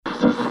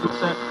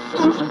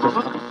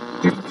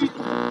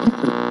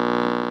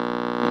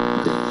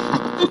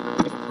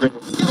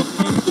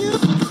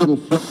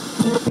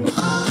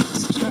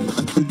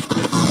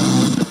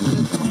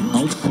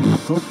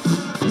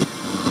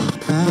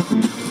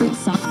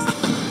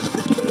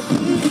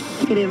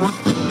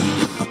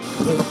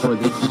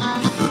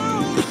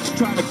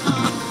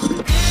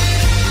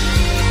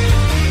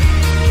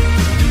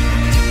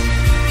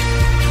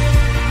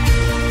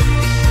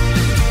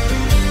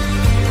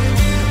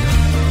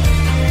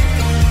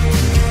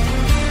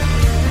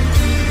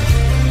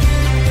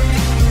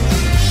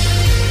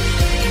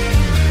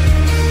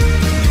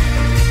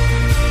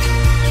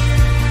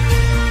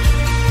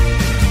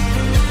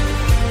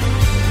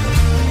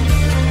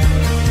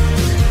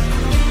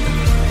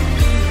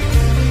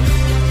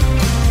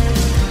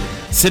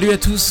Salut à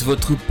tous,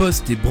 votre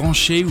poste est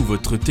branché ou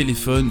votre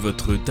téléphone,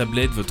 votre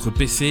tablette, votre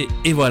PC,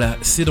 et voilà,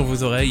 c'est dans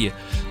vos oreilles,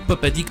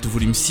 Pop Addict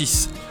volume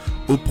 6.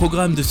 Au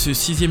programme de ce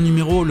 6e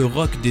numéro, le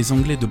rock des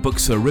Anglais de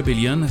Boxer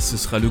Rebellion, ce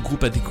sera le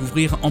groupe à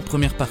découvrir en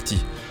première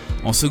partie.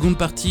 En seconde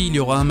partie, il y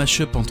aura un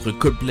mash-up entre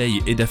Coldplay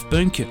et Daft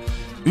Punk,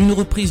 une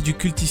reprise du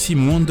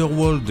cultissime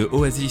Wonderwall de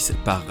Oasis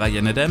par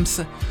Ryan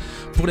Adams.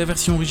 Pour la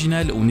version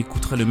originale, on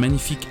écoutera le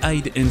magnifique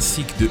Hide and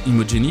Seek de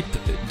Imogen Heap.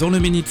 Dans le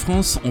Menu de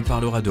France, on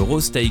parlera de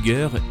Rose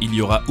Tiger, il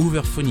y aura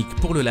Hooverphonic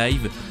pour le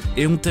live,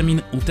 et on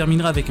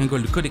terminera avec un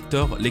gold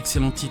collector,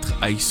 l'excellent titre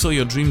I Saw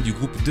Your Dream du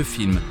groupe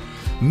Defilm.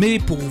 Mais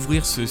pour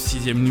ouvrir ce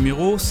 6e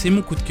numéro, c'est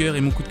mon coup de cœur,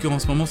 et mon coup de cœur en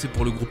ce moment c'est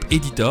pour le groupe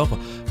Editors.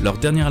 Leur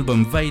dernier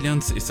album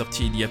Violence est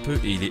sorti il y a peu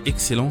et il est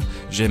excellent,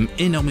 j'aime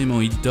énormément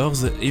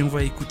Editors, et on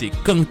va écouter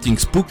Counting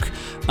Spook,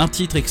 un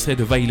titre extrait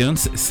de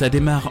Violence. Ça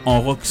démarre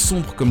en rock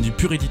sombre comme du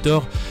pur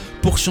Editor.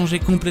 Pour changer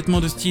complètement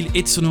de style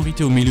et de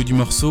sonorité au milieu du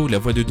morceau, la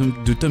voix de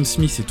Tom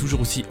Smith est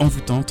toujours aussi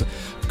envoûtante.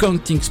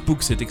 Counting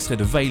Spook, cet extrait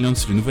de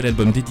Violence, le nouvel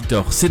album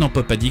d'Editors, c'est dans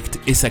Pop Addict,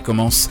 et ça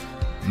commence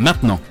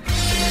maintenant.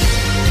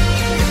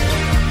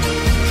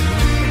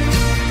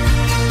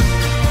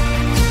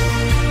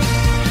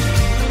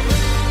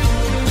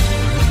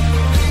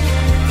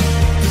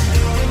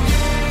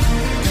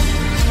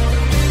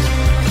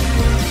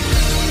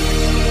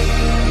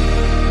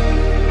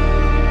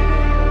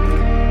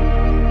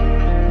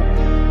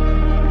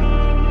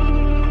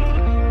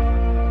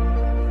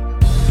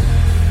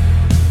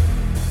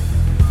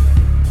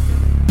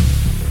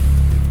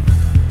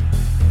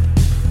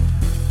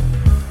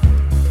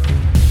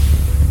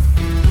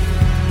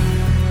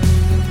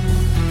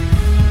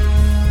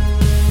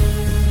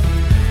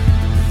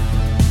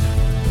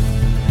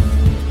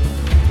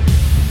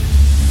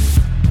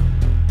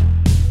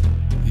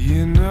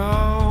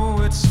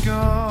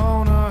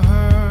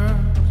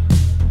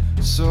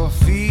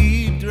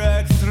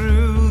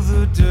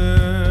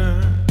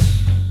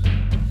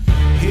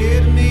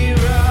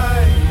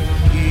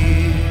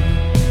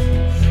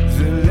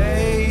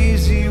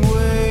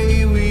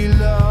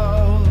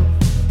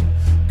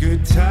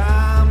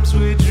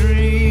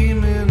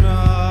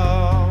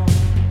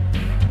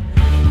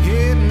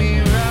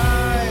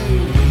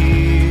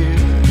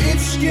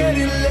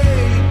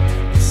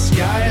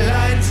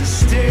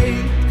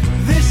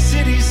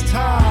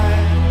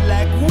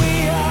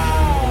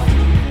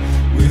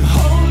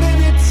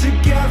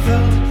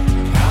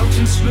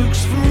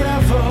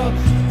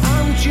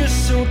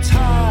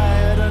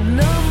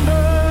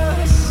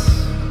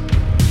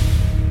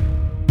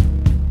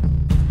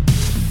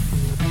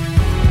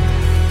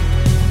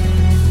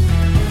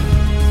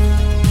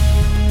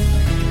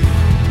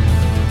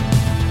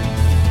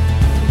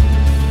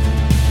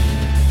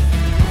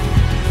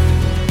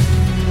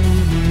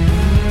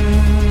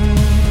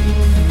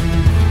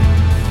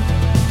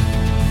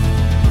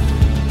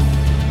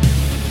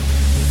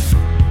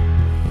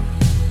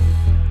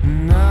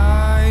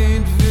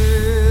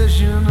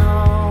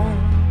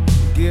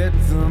 Get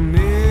them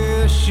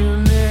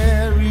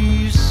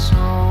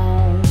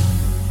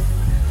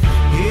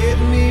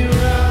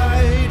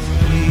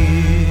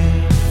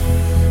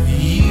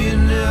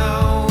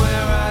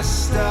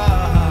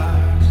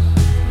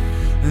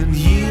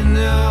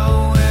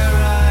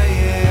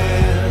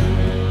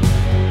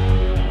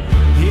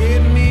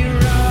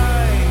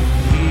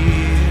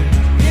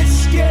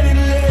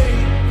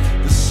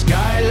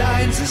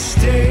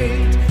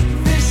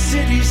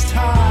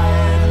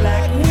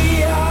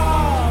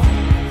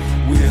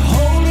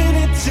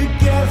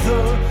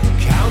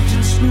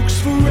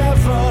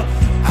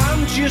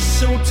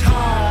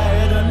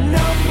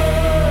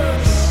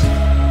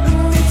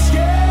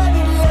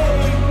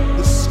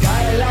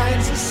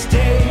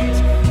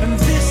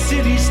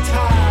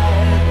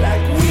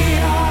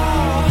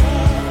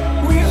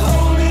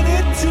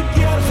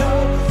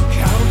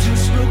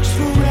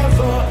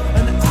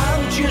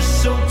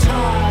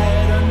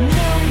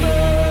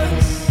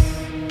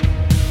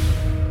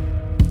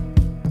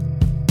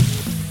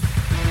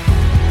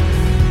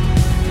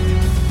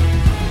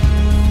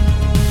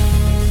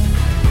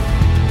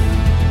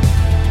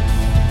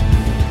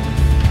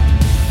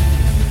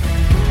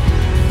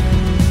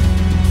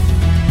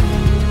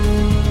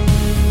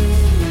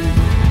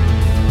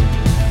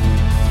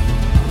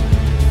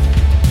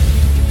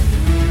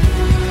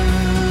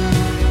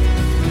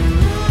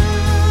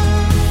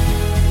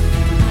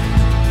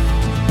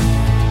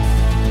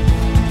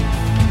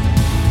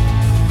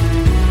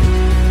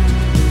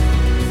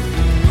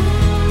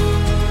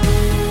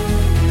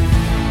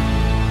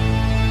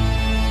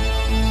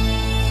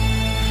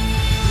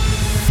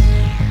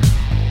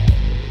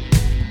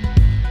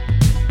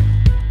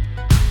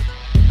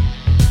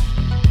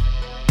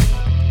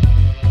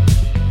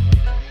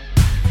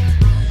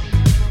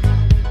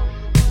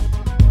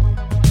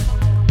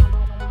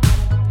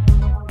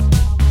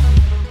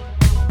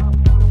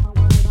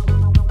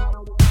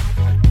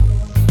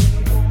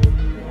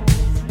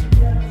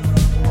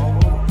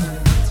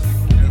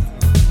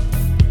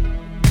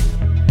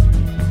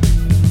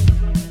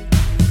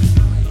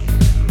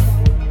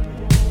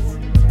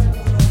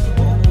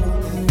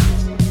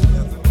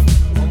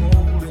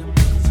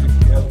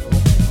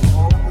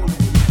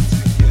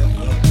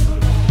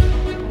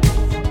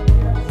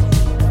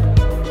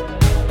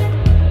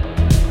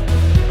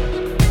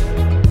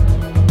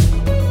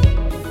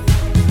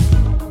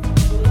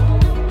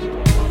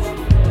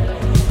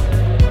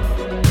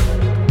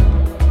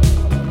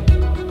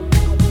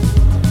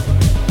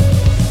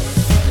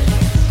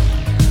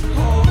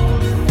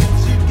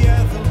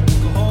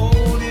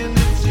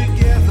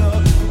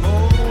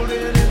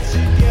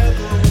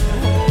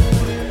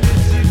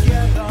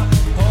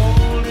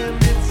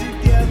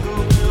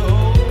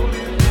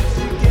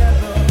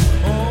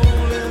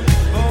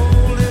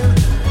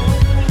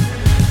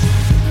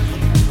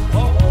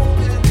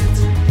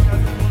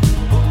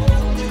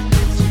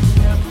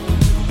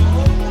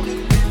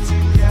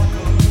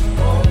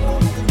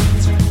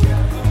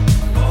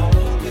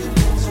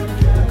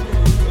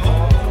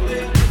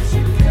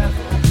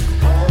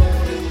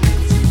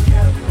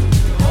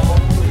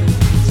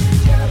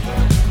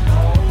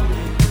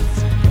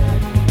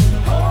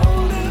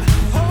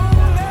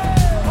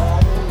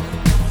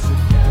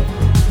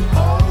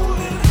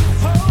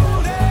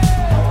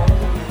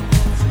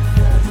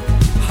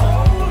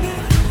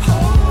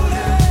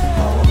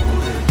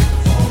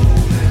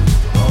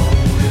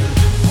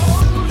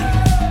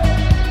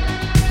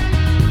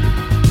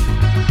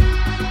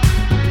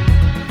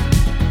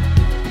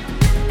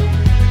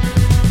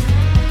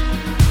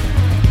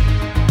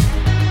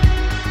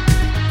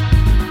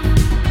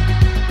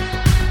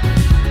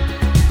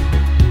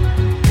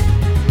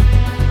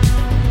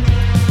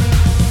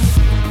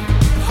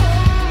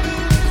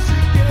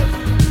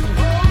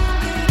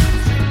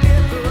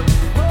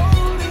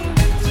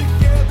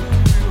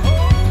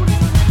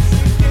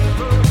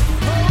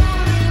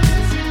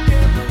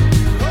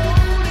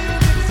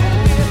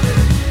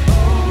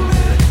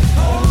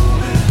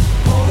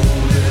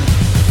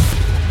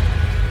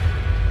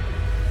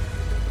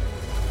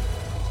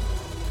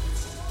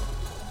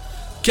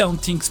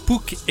Counting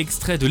Spook,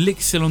 extrait de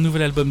l'excellent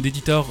nouvel album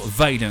d'Editor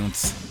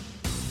Violence.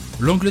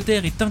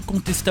 L'Angleterre est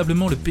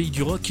incontestablement le pays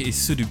du rock et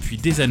ce depuis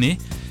des années.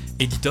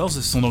 Editors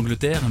sont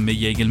d'Angleterre, mais il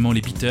y a également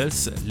les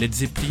Beatles, Led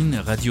Zeppelin,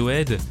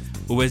 Radiohead,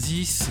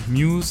 Oasis,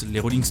 Muse,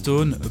 les Rolling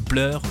Stones,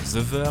 Blur, The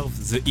Verve,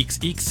 The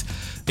XX,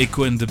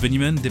 Echo and the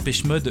Bunnymen,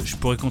 Dépêche Mode, je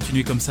pourrais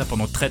continuer comme ça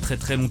pendant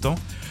très longtemps.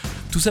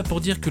 Tout ça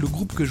pour dire que le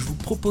groupe que je vous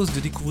propose de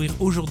découvrir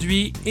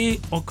aujourd'hui est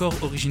encore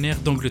originaire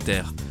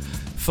d'Angleterre.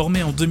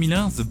 Formé en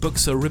 2001, The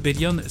Boxer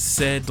Rebellion,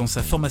 c'est, dans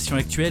sa formation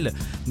actuelle,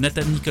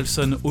 Nathan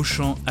Nicholson au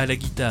chant, à la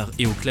guitare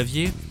et au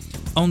clavier,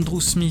 Andrew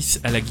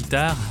Smith à la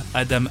guitare,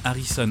 Adam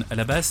Harrison à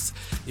la basse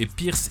et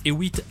Pierce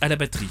Hewitt à la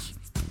batterie.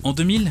 En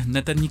 2000,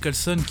 Nathan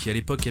Nicholson, qui à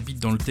l'époque habite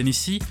dans le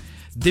Tennessee,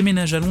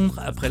 déménage à Londres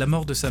après la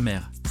mort de sa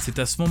mère. C'est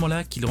à ce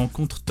moment-là qu'il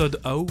rencontre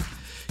Todd Howe,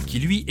 qui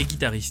lui est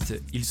guitariste.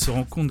 Il se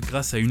rencontre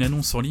grâce à une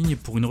annonce en ligne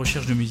pour une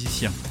recherche de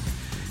musiciens.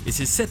 Et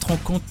c'est cette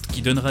rencontre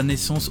qui donnera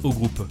naissance au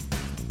groupe.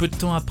 Peu de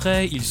temps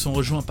après, ils sont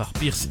rejoints par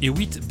Pierce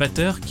Hewitt,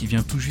 batteur, qui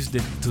vient tout juste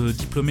d'être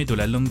diplômé de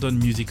la London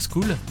Music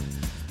School.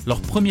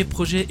 Leur premier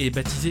projet est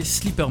baptisé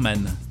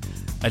Slipperman.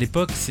 À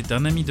l'époque, c'est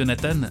un ami de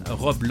Nathan,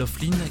 Rob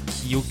Laughlin,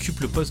 qui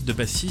occupe le poste de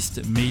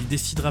bassiste, mais il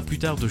décidera plus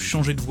tard de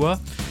changer de voix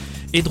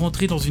et de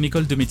rentrer dans une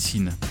école de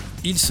médecine.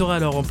 Il sera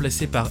alors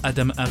remplacé par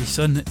Adam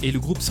Harrison et le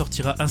groupe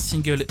sortira un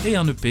single et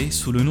un EP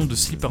sous le nom de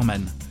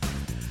Slipperman.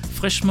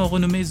 Fraîchement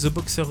renommé The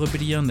Boxer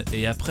Rebellion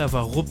et après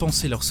avoir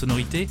repensé leur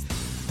sonorité,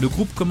 le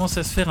groupe commence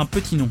à se faire un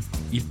petit nom.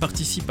 Ils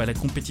participent à la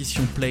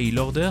compétition Play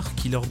L'Order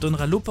qui leur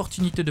donnera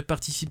l'opportunité de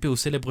participer au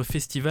célèbre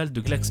festival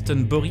de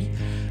Glastonbury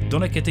dans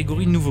la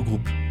catégorie Nouveau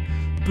Groupe.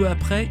 Peu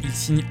après, ils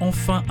signent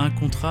enfin un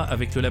contrat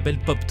avec le label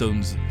Pop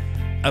Tones.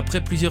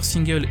 Après plusieurs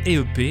singles et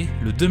EP,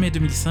 le 2 mai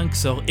 2005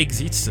 sort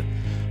Exits,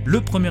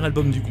 le premier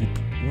album du groupe.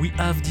 We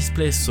Have This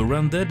Place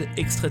Surrounded,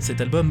 extrait de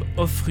cet album,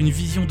 offre une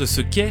vision de ce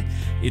qu'est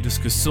et de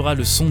ce que sera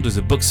le son de The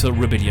Boxer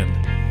Rebellion.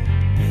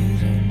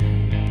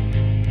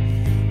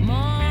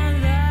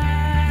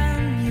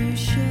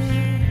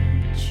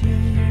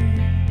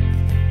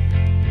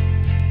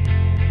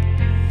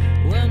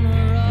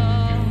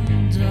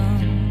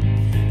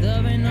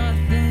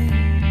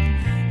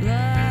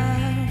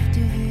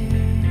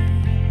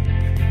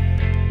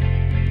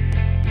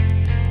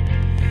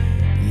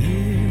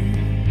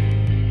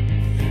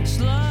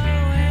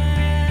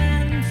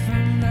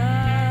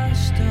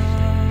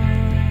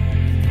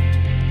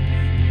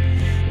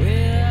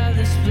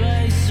 This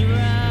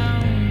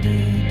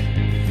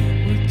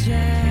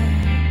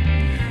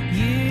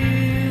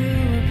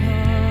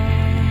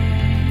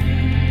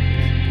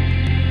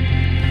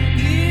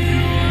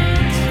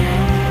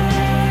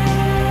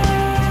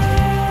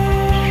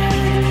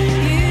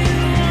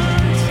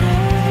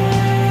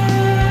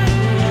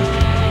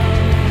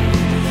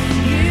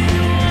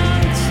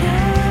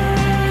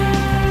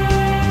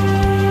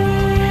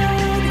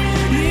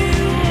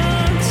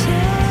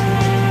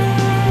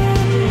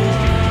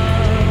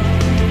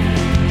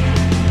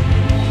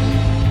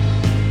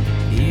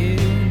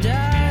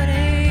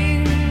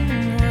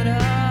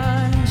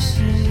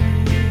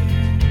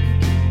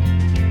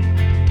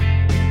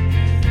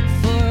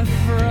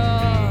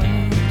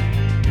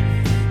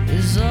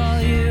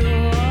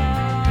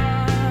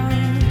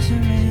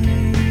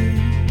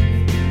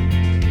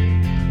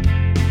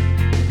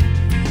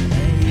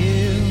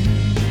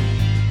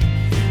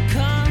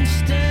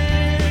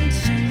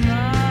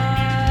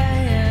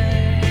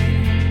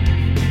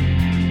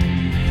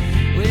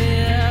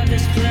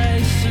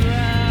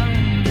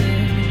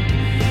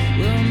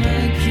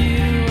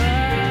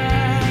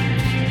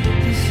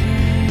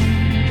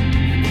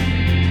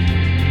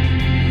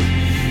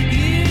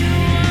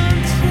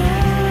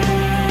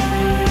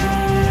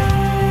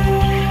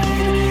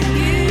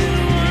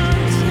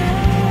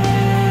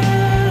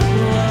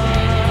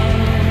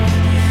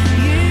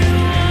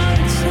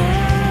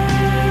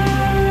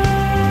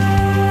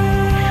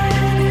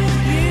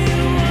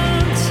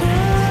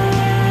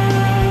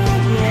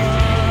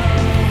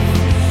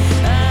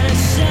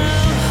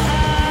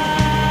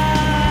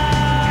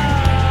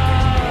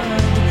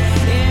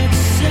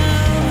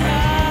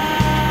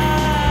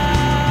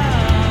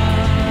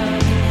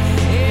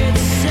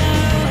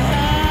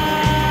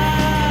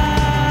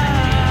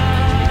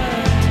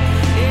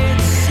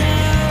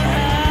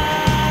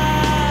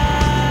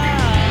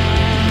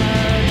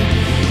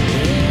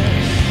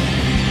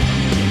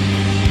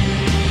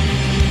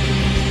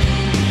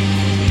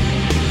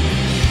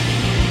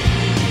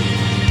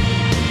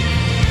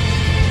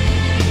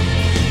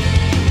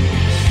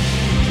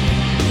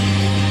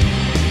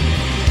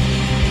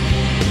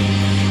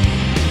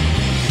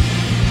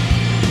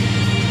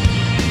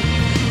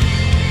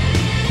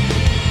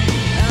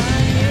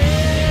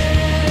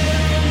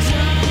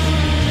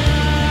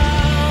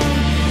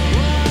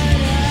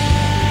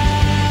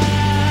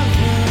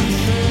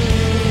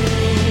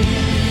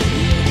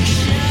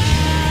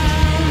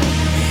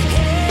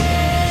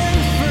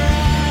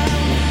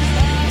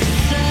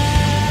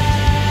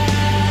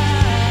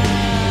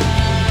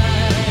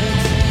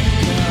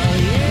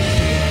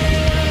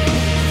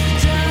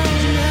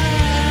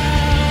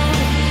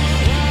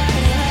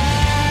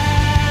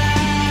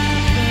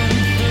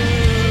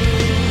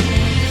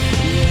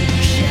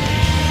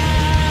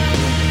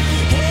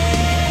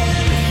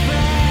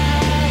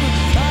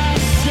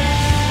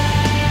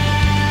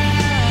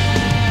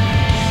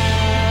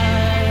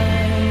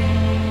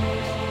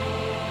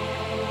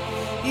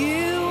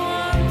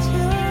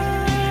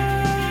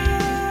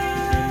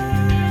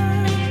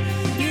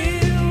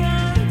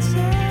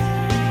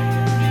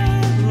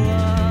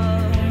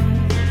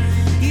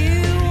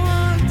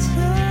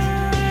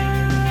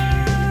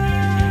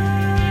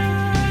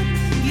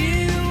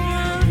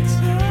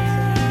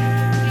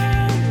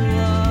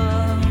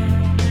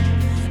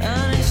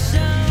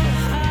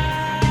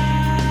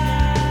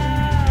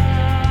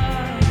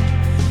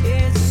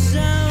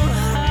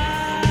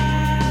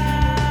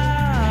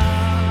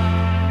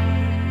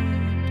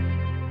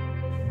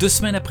 2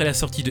 semaines après la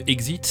sortie de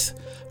Exit,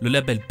 le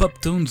label Pop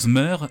Tones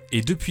meurt et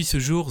depuis ce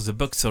jour, The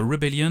Boxer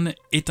Rebellion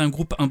est un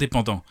groupe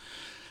indépendant.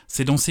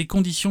 C'est dans ces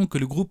conditions que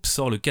le groupe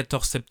sort le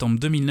 14 septembre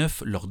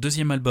 2009 leur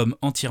deuxième album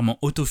entièrement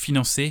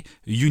autofinancé,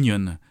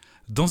 Union.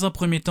 Dans un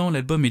premier temps,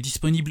 l'album est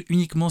disponible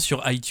uniquement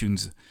sur iTunes.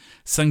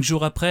 5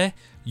 jours après,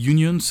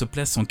 Union se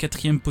place en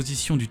 4e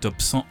position du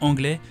top 100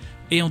 anglais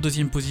et en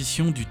 2e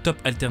position du top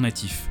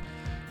alternatif.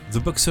 The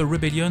Boxer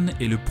Rebellion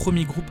est le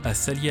premier groupe à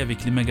s'allier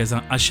avec les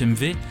magasins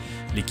HMV,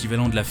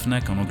 l'équivalent de la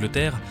Fnac en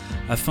Angleterre,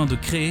 afin de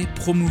créer,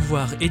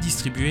 promouvoir et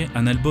distribuer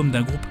un album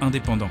d'un groupe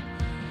indépendant.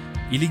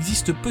 Il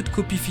existe peu de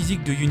copies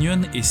physiques de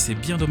Union et c'est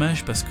bien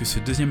dommage parce que ce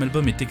deuxième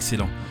album est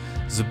excellent.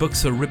 The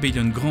Boxer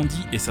Rebellion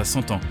grandit et ça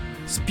s'entend.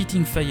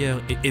 Spitting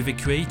Fire et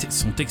Evacuate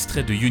sont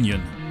extraits de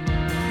Union.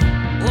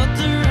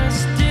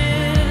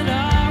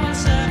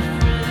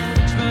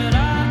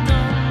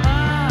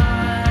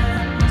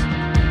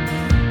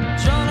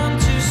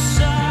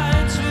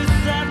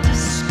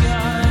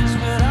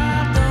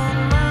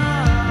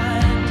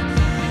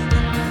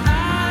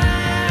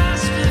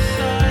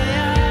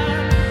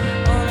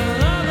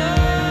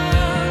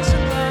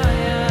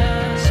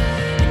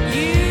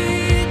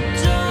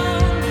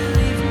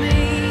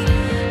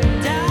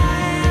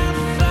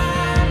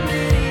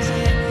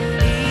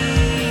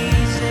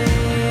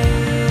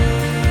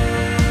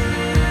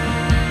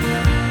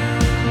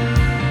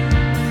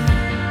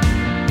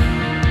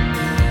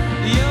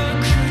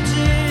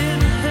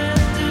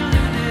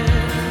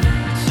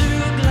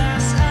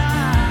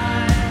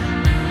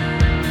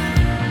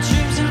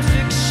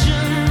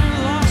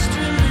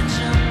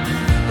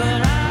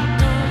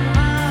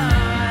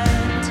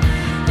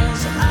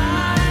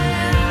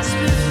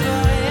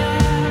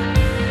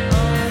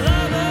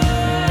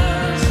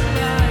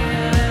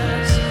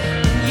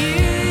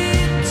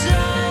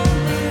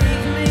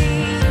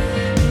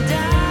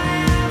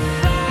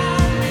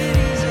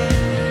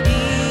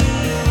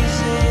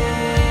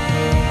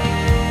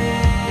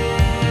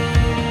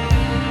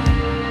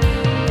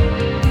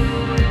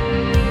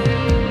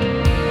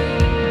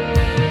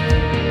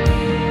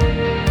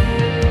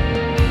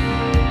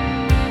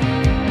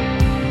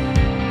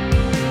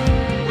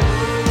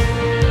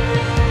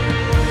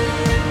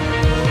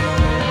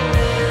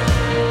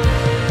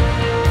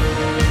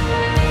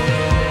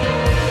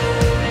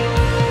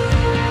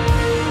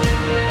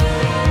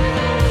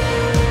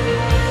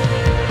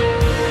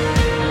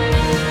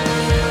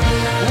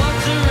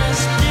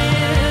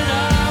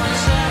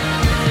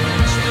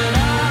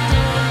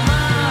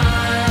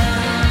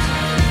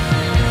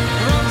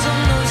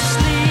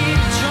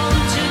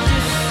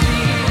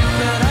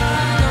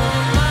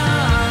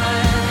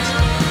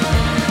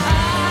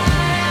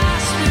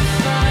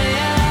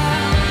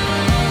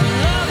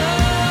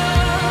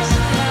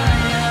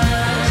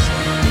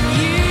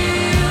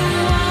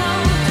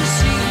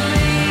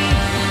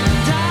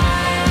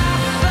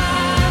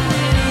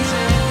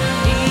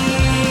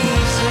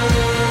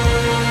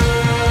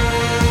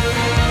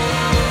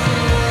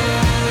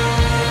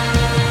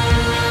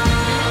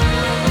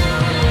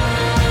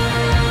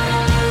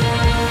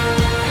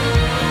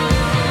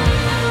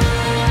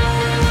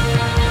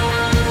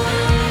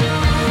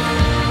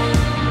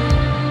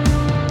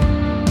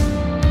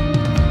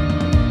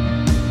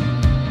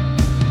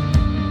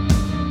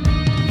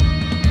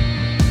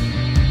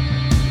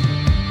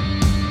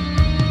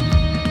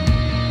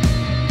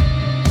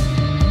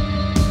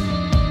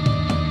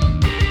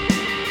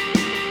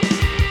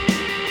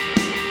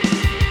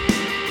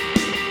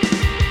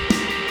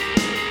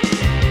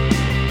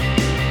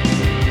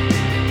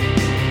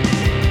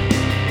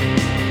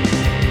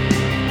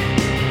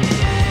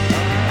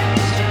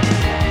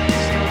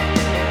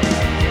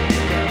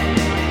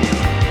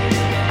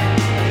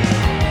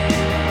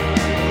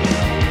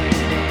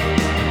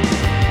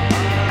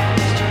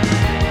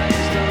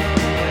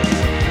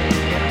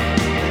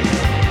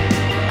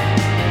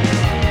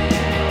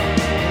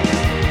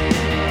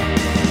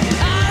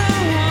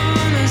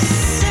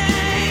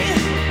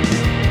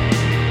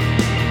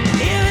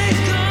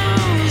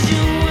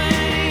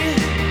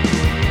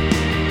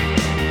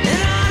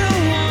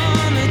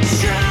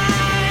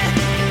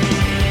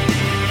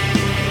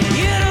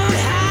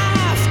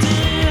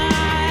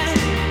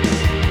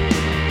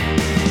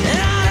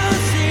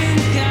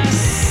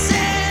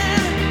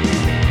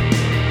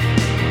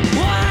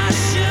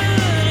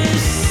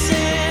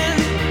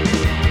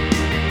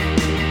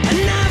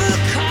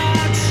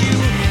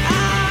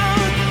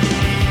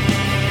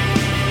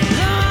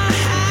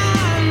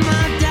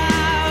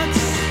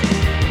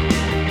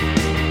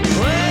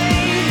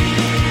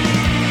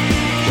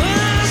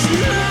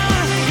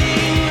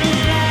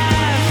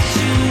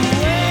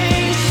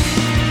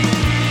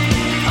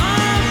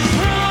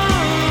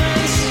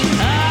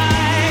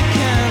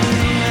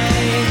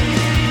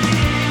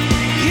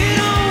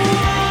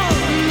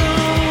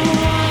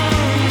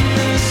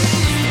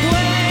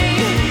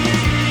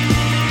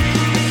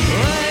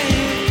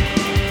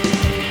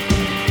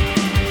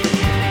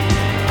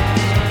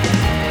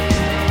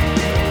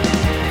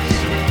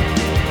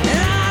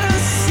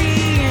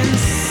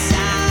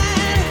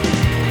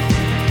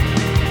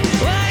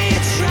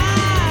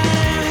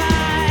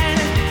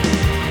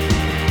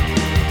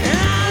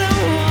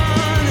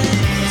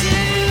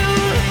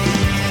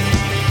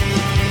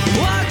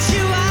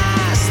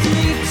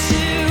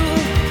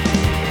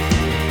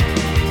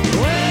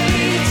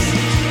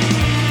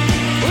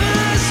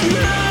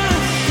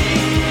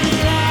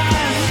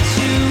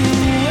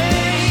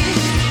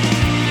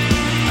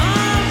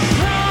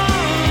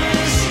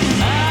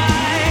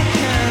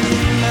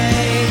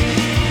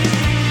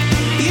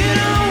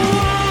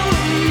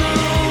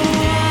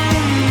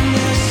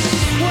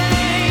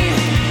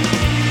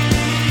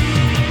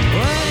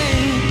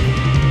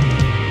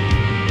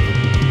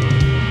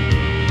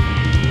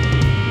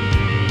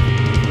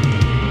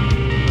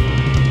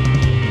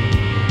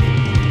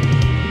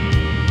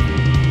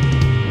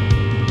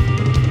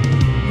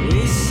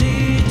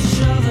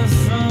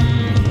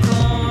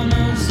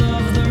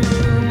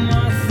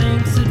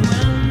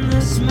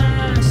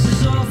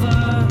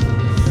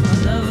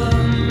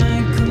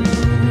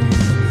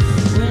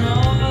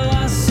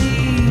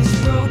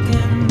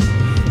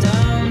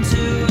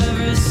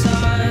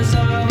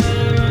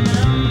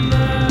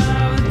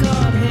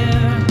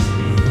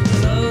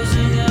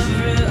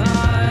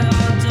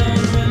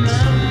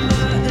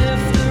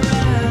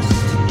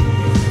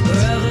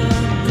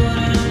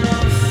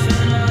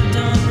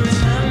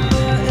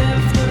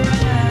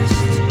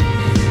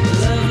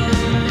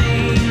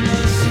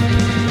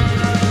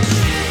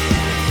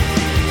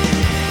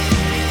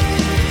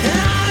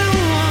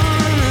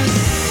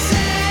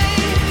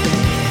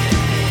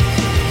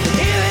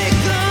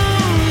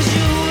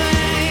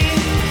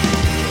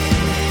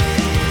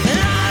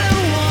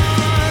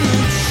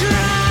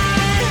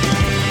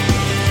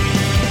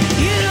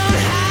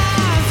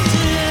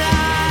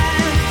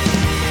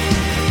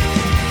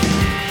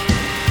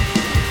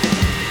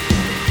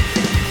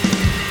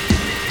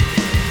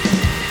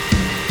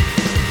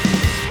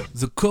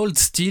 Cold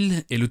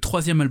Steel est le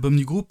troisième album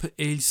du groupe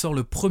et il sort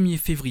le 1er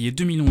février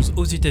 2011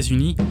 aux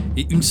États-Unis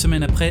et une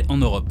semaine après en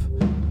Europe.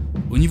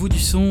 Au niveau du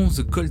son,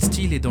 The Cold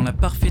Steel est dans la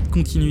parfaite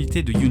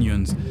continuité de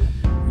Unions.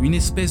 Une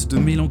espèce de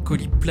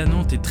mélancolie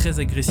planante et très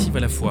agressive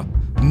à la fois.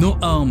 No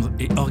Arms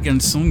et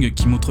Organ Song,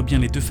 qui montrent bien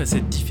les deux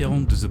facettes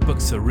différentes de The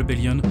Boxer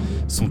Rebellion,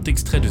 sont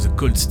extraits de The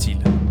Cold Steel.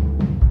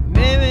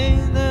 Maybe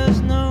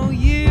there's no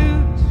use,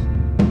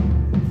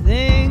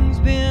 things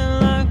been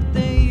like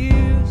they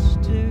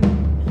used to,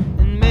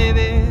 and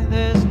maybe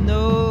there's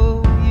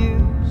no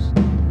use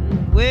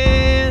in the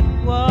way it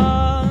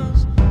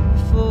was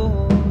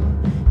before.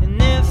 And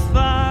if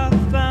I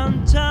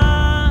found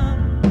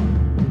time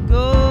to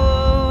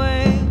go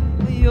away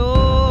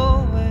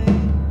your way,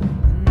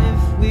 and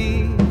if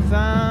we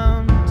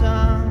found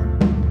time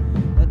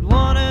that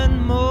wanted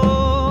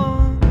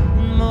more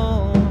and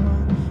more,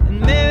 and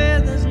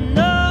maybe there's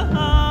no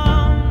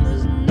harm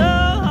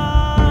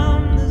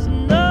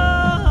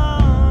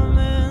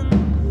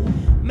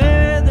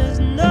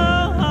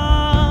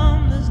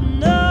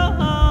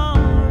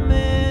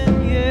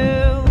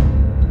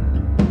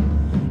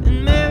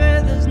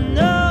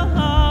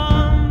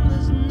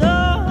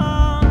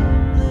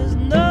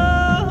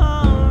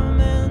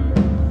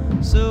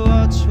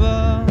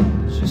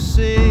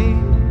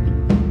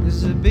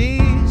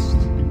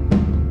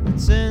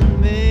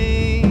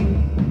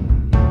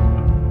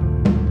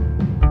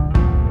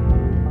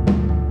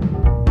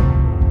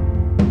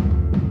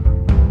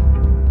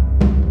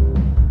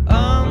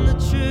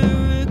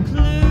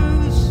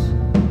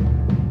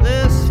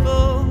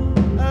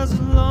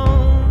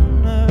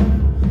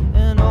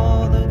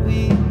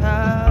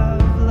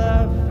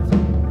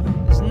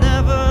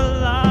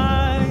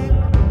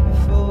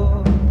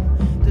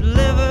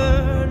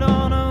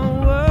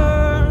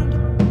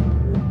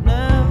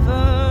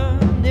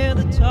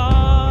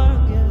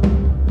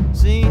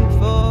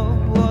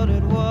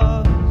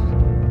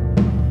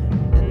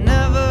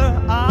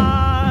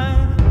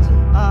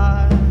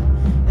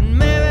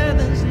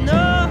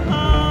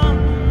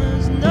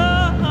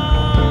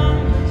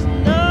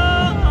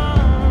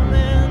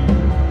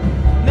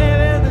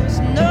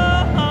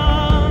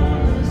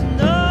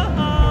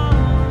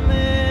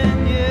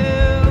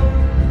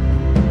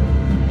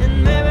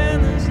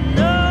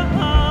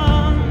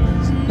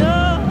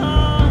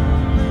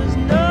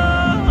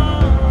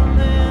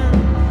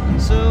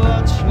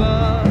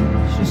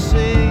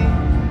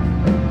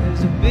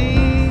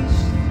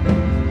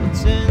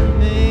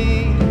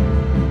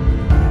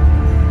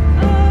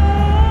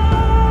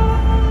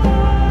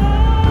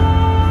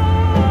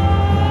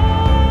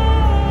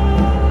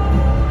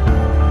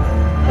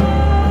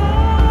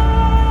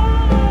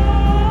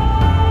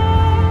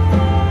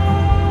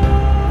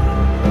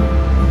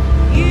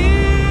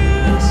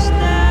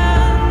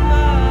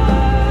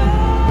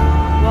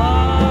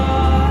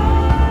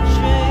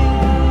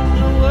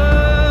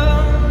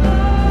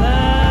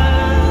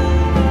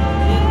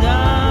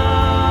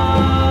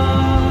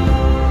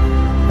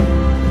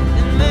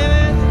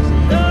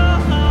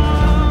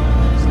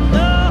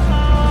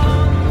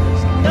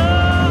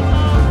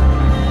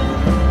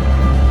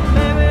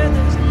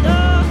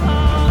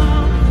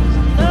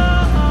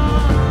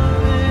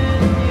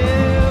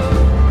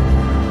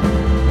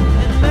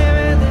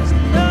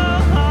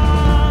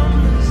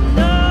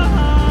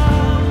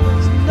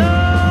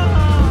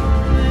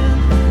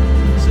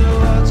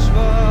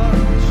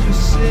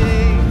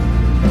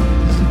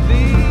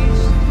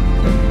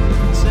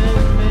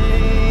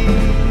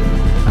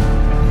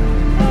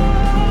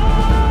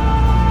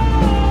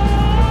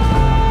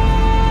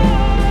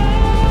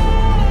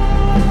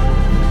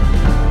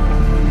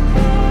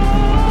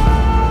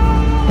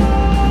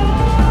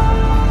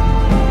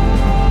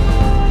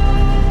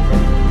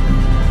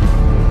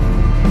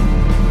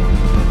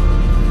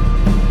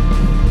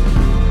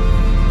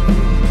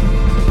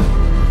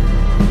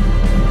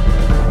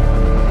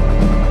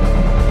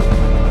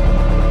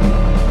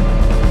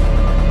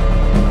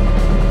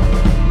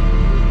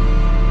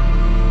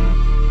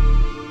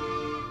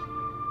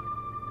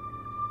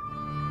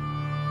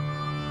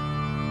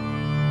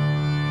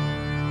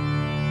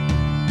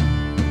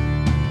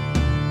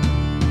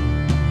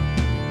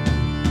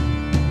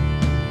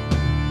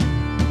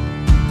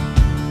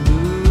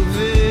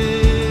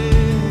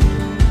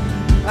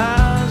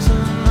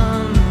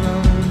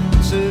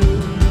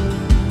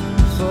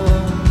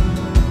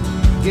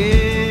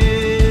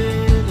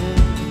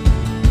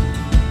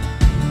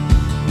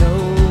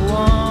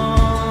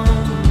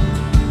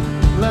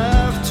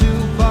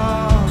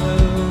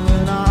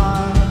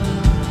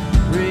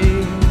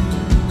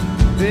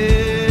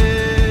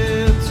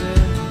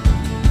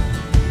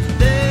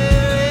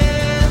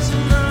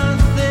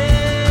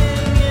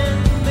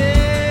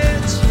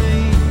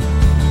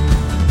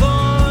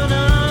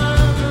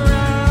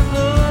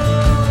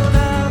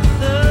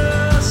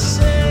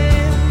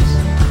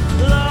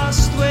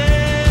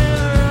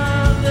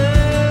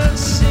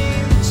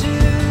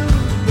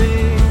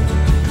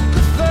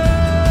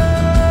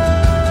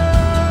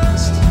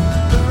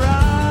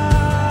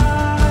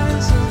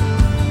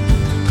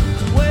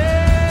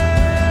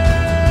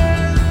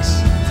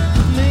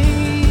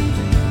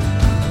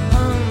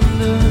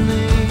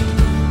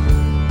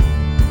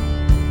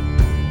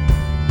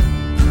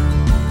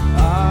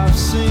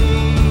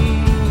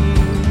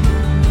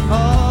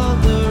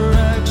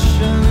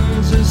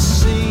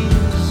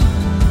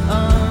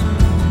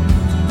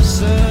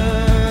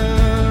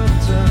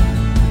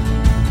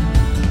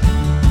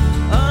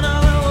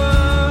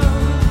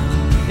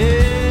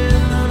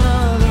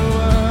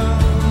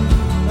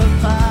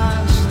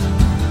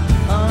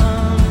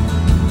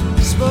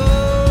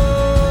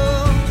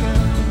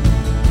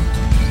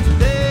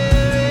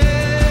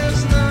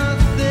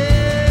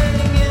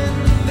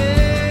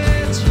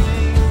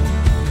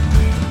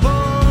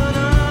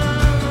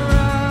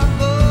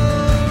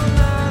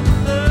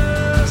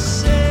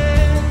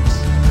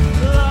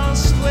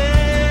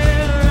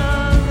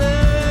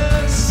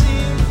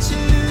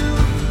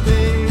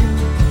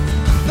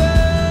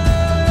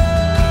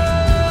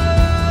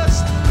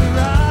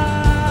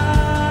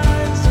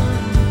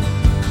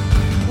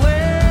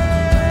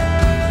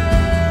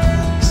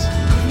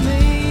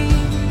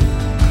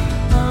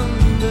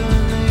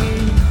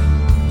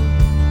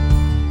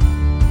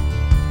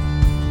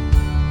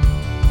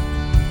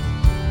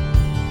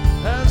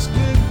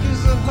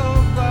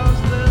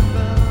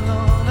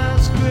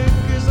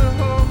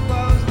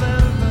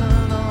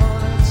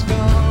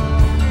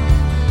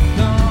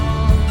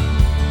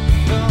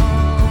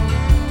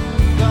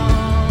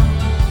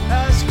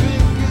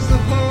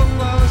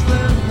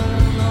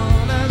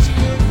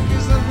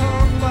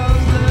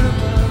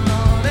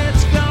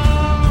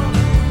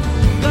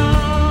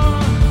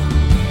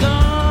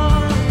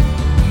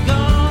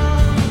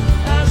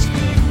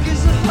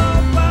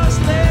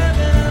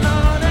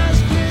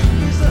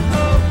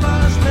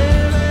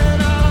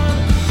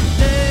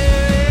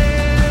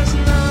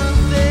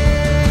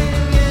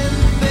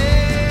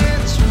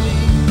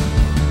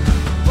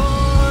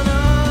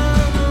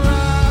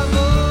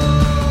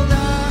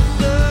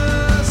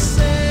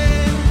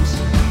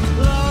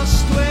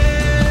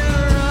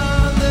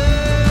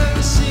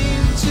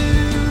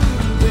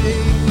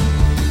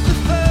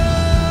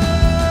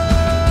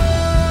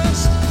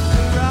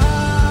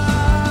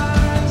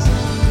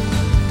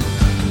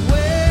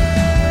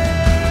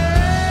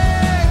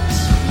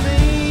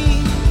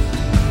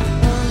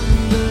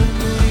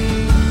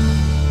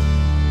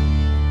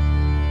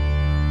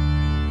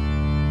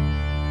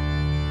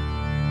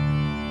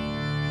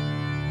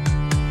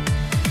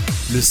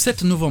Le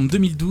 7 novembre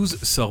 2012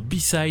 sort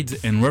B-Sides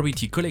and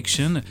Rarity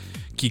Collection,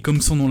 qui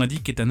comme son nom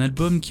l'indique est un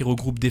album qui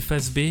regroupe des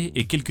faces B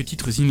et quelques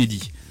titres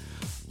inédits.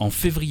 En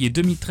février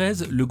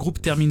 2013, le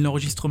groupe termine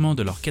l'enregistrement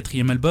de leur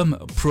 4e album,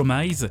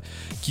 Promise,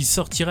 qui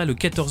sortira le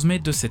 14 mai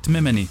de cette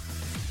même année.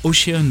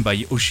 Ocean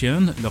by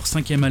Ocean, leur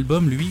 5e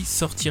album, lui,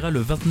 sortira le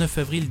 29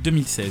 avril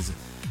 2016.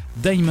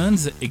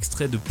 Diamonds,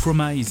 extrait de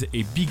Promise,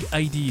 et Big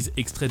Ideas,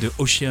 extrait de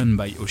Ocean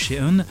by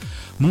Ocean,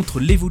 montrent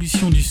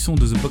l'évolution du son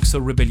de The Boxer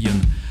Rebellion,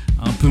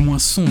 un peu moins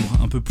sombre,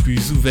 un peu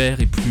plus ouvert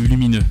et plus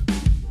lumineux.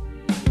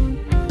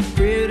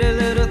 Pretty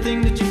little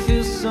thing, did you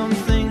feel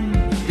something?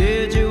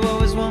 Did you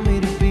always want me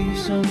to be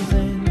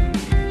something?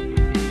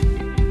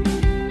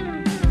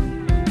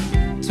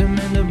 To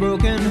mend a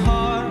broken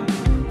heart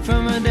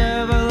from a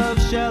devil of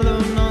shallow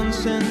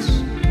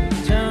nonsense,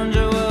 turned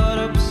your world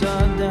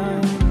upside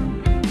down.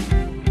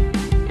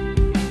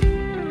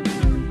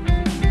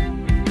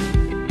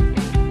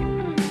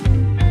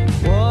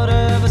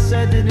 Whatever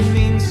said, did it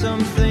mean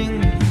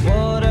something?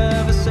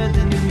 Whatever said,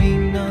 did it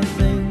mean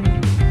nothing?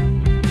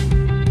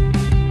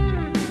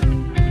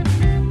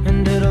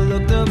 And did I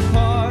look the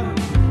part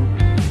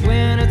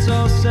when it's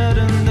all said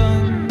and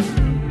done?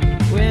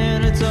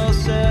 When it's all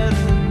said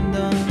and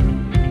done.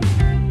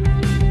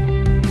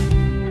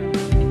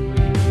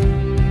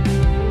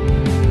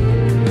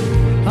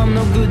 I'm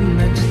no good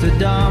next to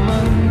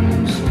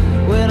diamonds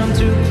when I'm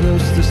too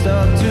close to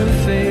start to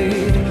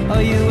fade.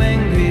 Are you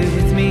angry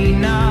with me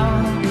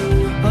now?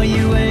 Are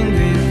you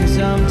angry cause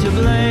I'm to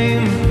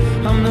blame?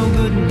 I'm no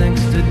good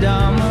next to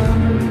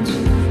diamonds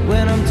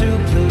when I'm too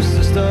close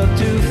to start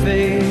to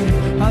fade.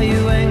 Are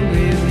you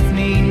angry with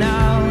me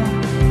now?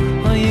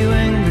 Are you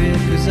angry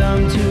cause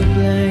I'm to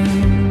blame?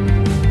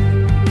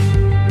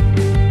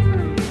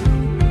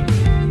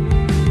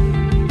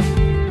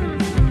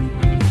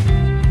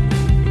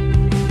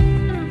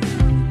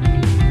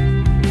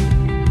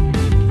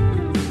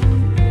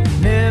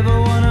 Never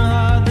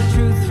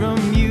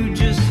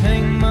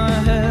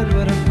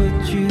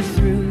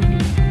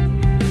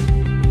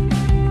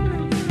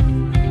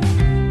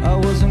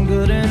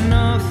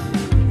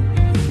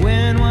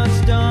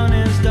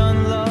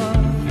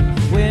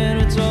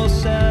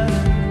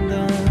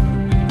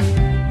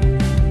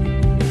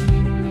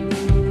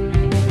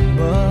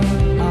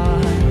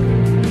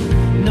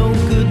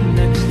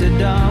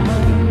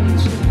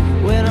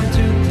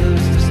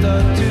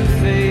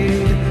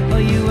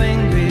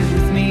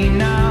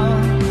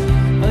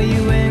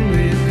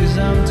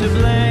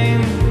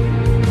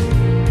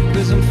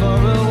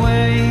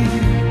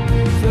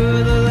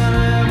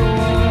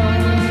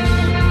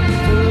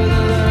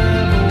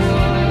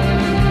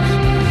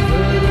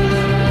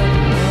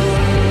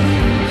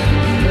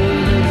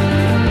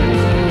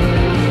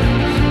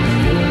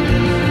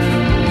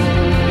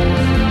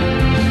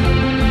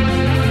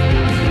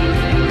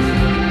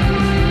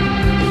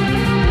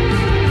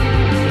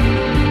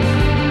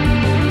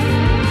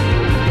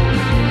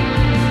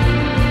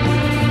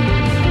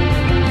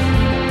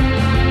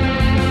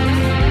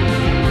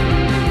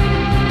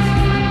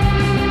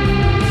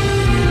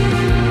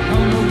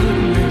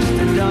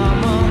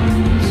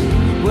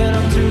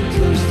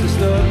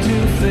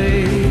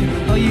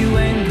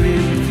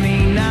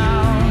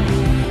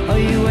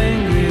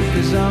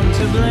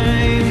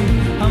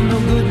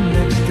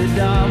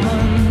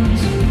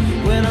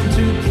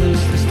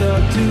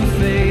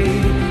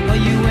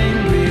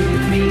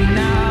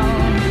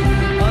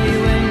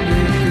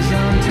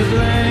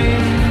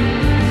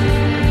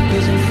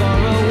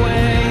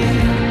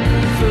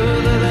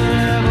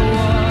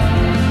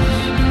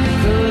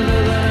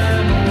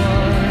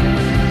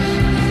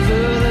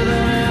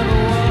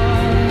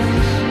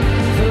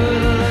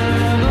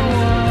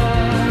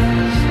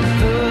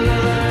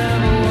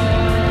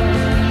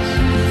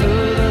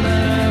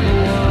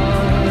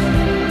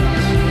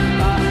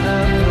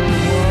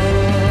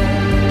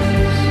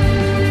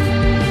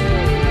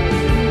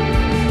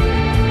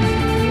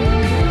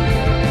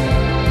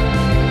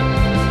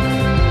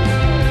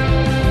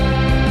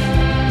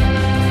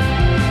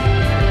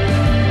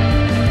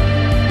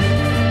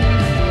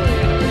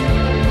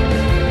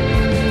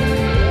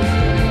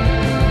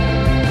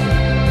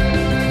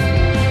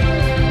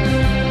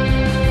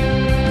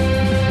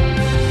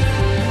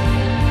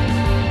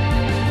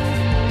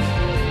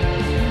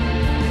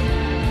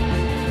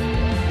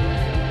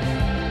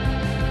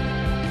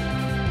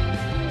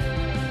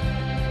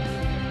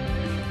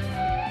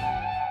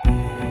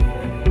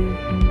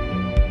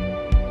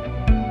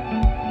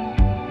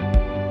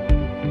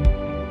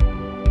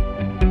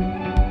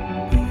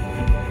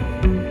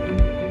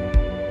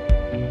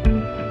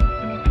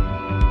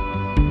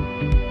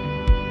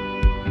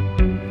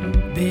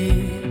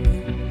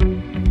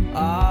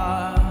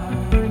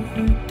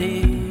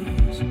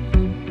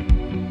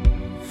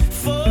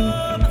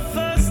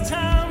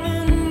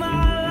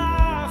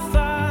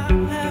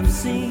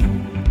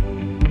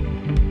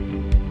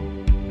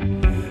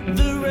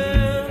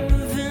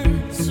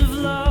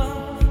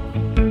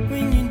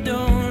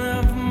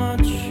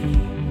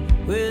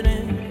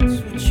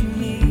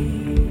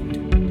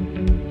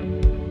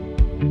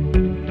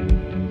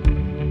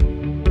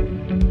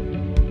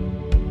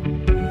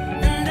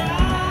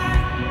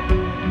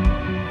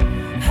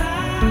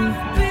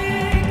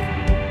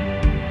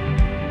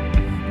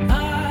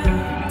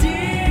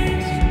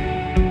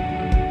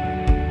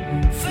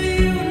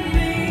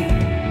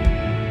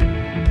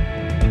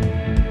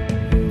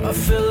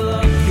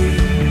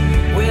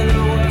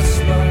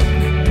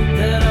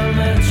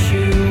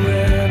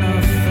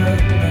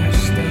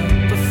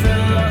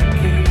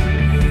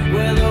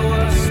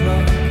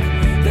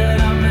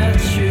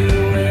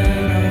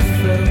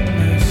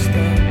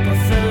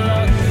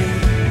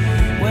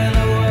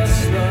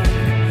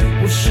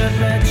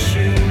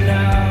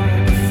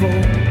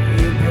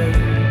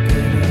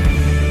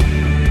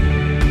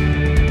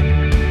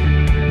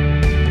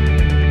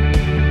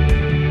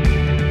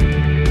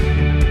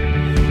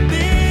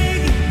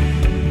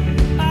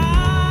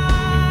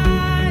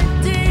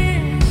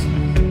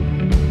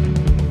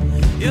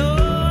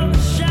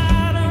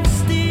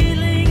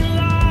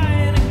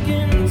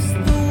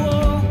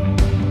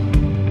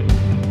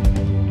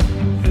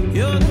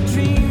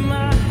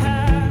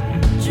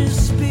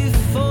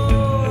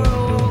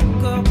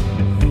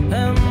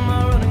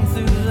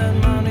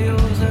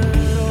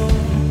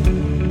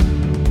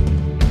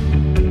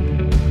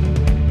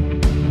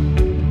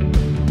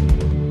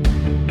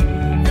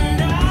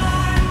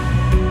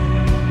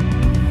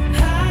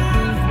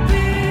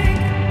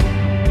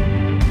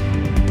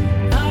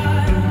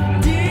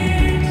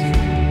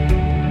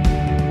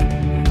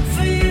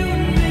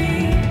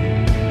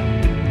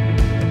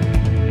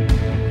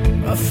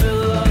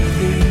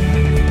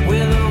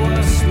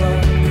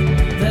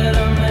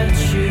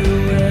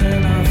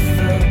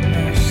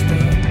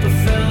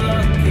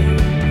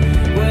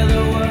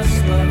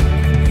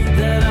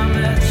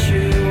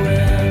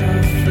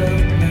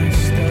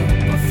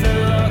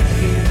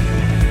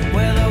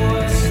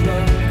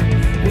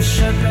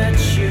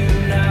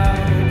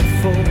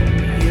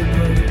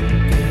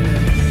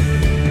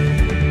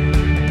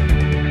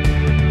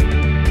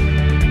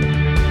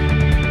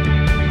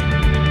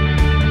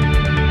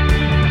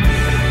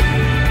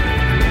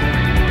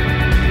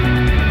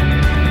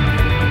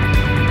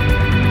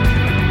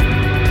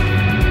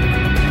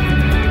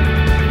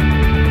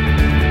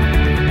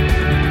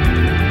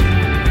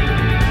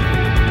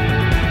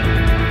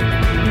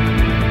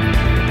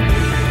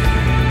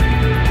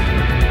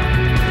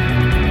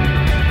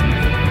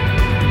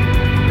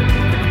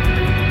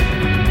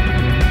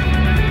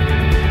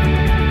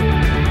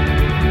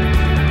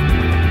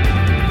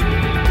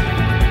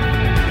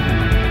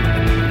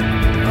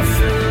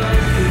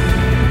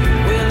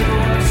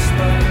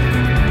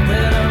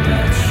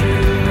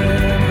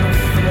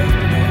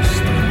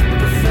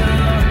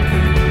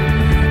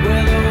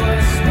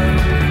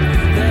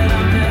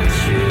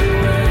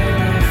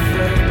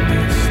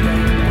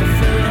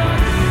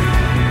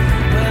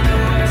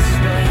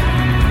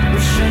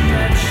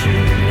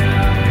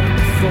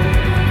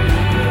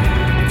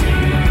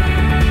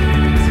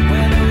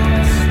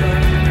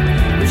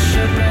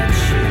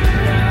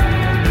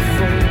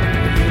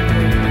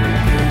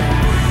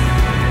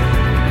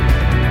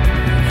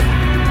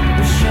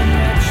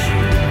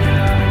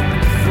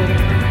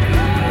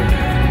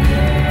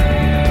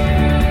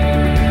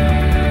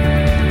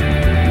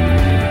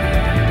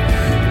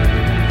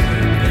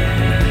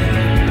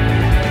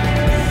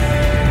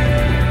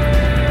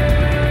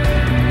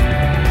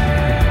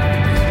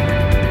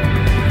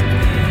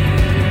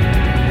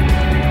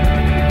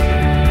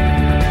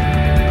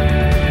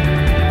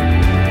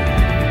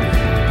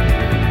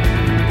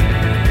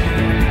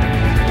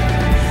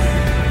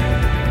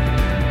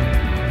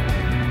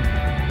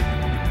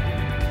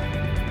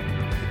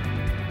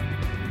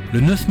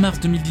Le 9 mars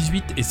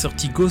 2018 est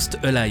sorti Ghost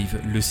Alive,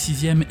 le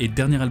 6e et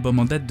dernier album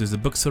en date de The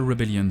Boxer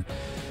Rebellion.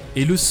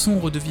 Et le son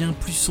redevient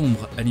plus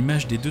sombre, à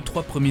l'image des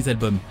 2-3 premiers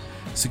albums,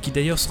 ce qui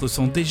d'ailleurs se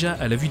ressent déjà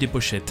à la vue des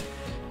pochettes.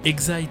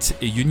 Excite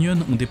et Union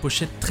ont des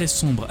pochettes très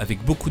sombres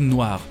avec beaucoup de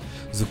noir.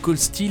 The Cold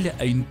Steel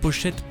a une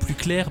pochette plus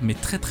claire mais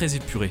très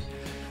épurée.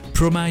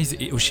 Promise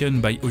et Ocean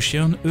by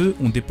Ocean, eux,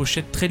 ont des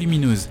pochettes très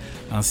lumineuses.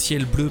 Un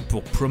ciel bleu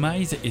pour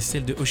Promise et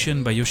celle de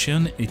Ocean by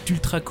Ocean est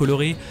ultra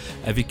colorée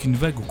avec une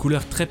vague aux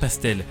couleurs très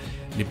pastel.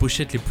 Les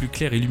pochettes les plus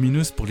claires et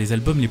lumineuses pour les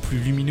albums les plus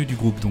lumineux du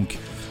groupe donc.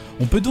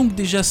 On peut donc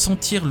déjà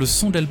sentir le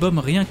son de l'album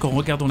rien qu'en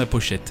regardant la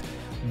pochette.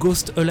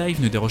 Ghost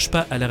Alive ne déroge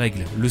pas à la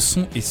règle, le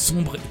son est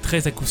sombre et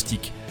très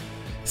acoustique.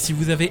 Si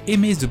vous avez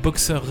aimé The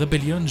Boxer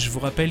Rebellion, je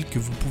vous rappelle que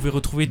vous pouvez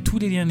retrouver tous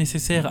les liens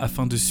nécessaires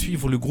afin de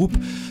suivre le groupe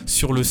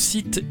sur le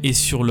site et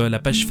sur la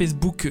page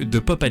Facebook de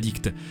Pop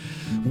Addict.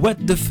 What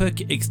the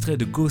Fuck, extrait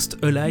de Ghost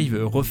Alive,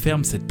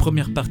 referme cette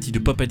première partie de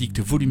Pop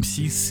Addict Volume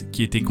 6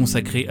 qui était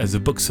consacrée à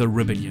The Boxer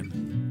Rebellion.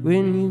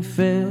 When you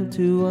fail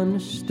to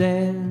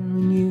understand,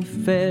 when you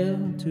fail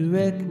to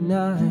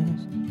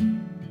recognize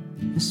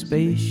the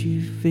space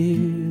you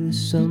feel is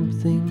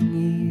something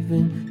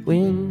even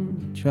when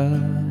you try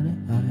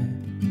to hide.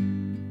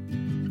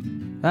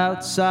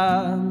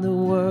 Outside the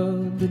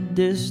world, the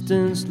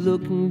distance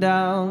looking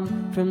down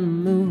from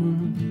the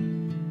moon.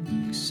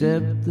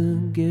 Accept the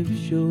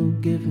gifts you're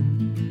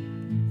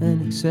given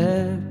and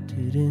accept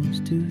it ends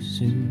too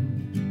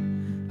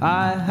soon.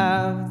 I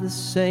have the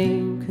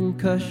same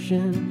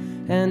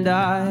concussion and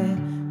I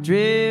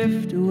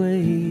drift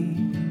away.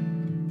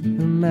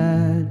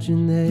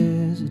 Imagine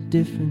there's a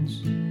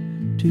difference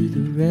to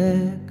the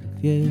wreck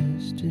of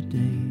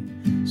yesterday.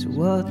 So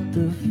what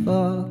the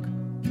fuck?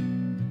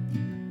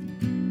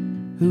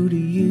 Who do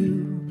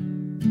you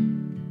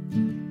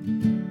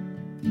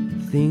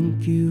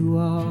think you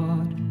are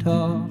to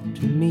talk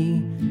to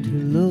me, to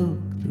look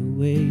the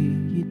way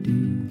you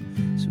do?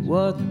 So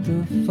what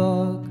the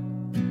fuck?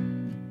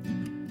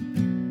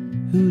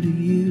 Who do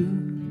you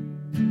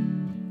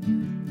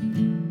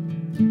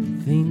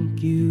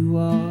think you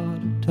are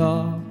to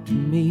talk to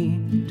me,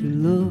 to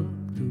look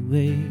the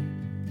way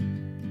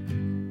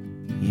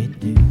you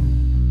do?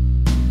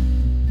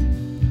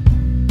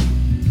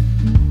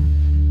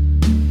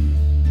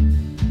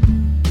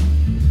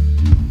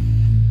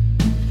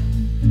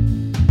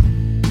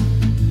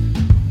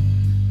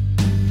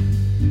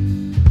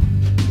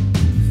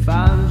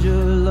 Found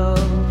your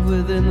love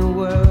within the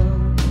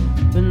world,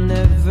 but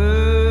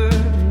never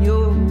in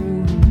your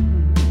room.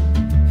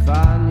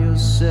 Find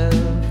yourself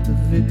the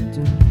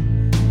victim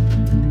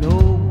that no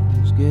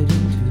one's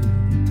getting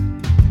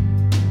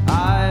to.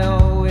 I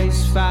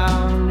always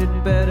found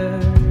it better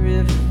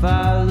if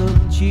I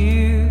looked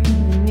you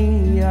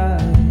in the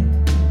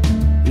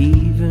eye,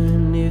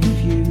 even if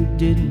you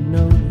didn't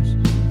notice,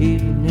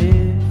 even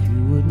if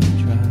you wouldn't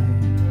try.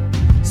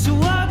 So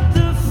what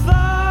the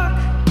fuck?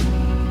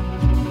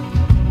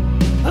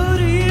 Who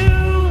do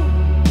you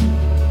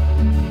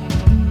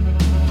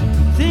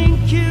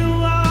think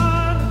you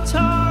are to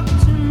talk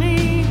to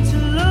me, to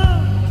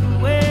look the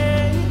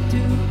way you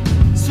do?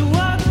 So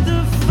what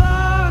the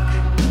fuck?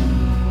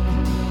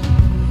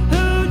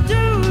 Who do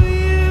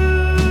you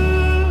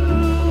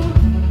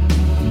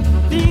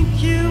think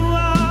you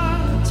are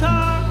to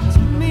talk to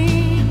me,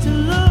 to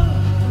look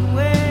the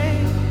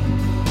way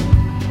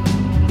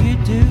you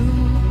do?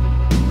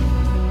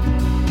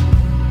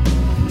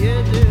 You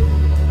do.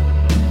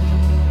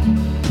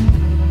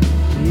 You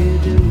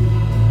do.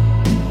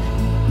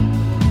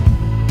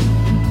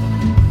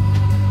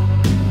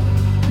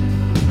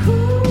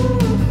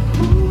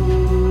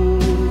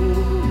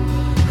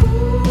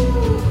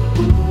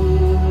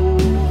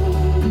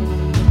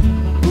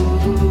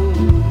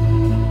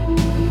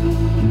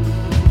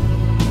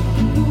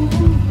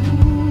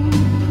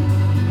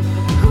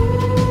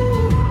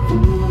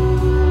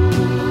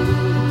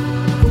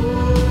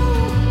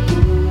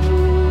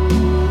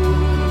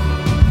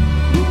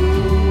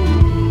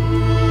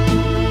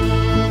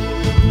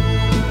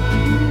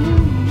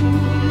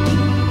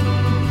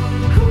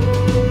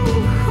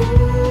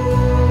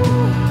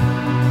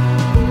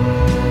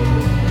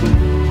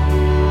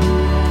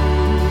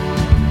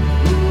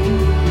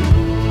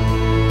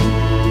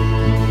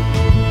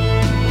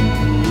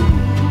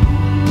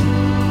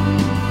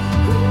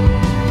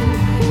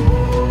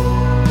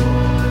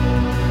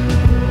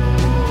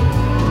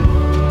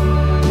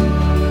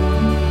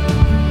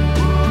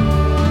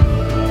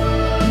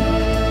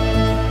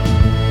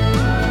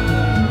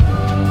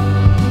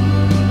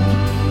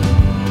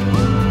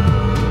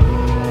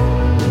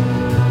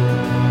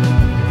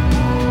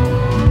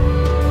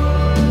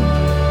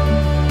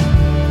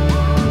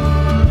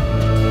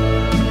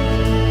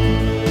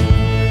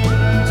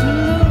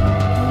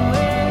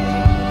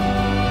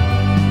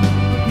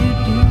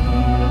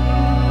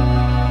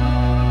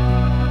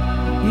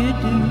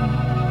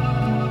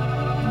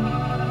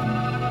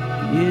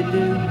 You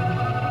do.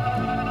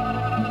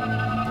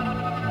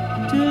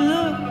 To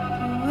look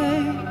the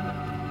way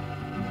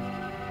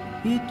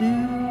you do.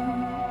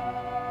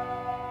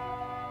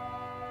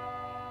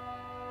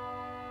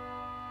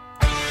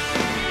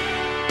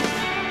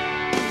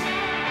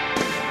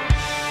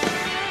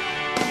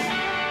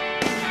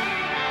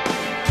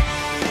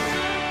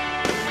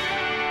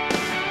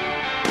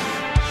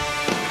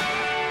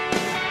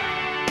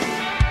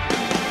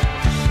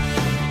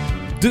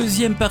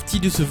 Deuxième partie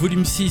de ce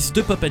volume 6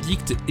 de Pop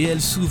Addict et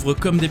elle s'ouvre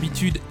comme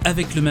d'habitude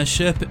avec le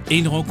mash-up et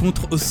une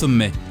rencontre au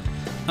sommet.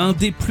 Un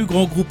des plus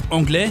grands groupes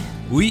anglais,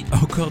 oui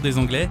encore des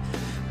anglais,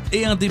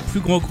 et un des plus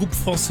grands groupes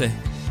français.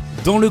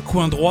 Dans le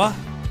coin droit,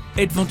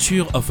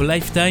 Adventure of a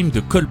Lifetime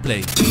de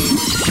Coldplay.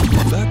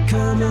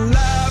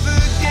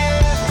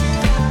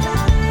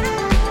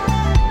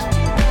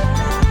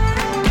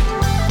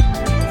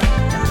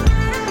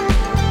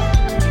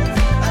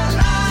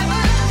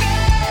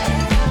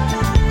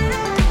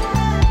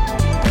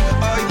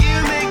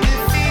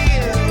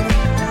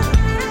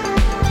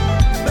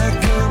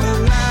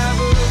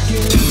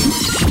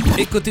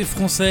 Et côté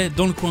français,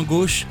 dans le coin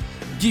gauche,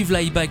 Give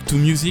Life Back to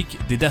Music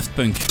des Daft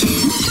Punk.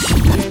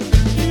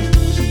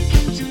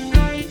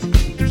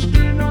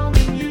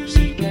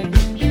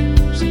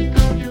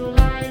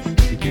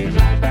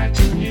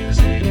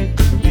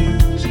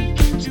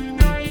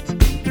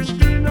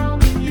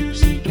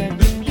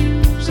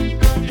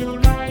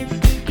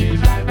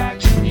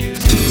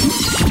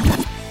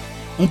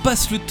 On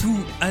passe le tout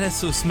à la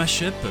sauce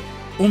mashup,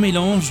 on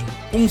mélange,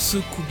 on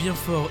secoue bien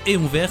fort et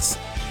on verse.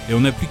 Et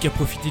on n'a plus qu'à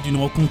profiter d'une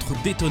rencontre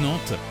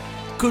détonnante.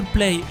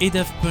 Coldplay et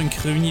Daft Punk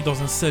réunis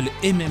dans un seul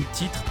et même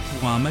titre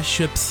pour un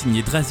mashup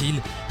signé Drasil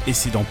et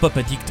c'est dans Pop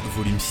Addict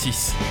volume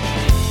 6.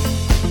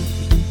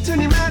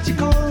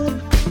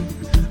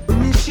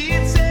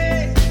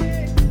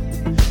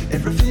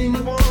 Everything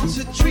he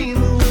wants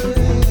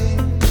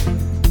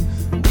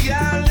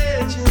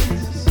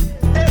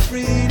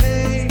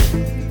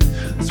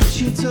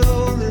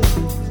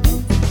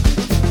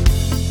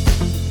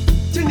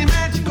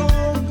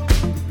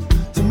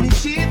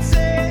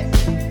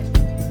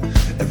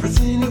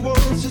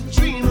to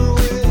dream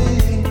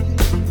away.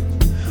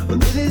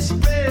 Under this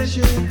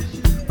pressure,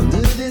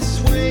 under this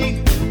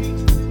weight,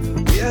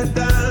 we are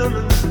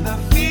diamonds. I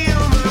feel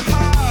my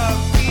heart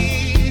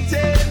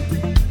beating.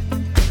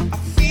 I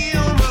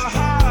feel my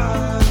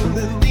heart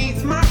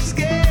underneath my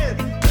skin.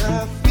 I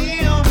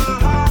feel my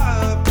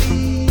heart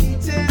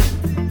beating.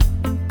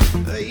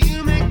 You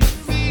make me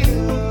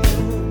feel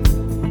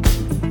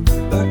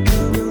like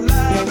I'm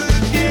alive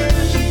again.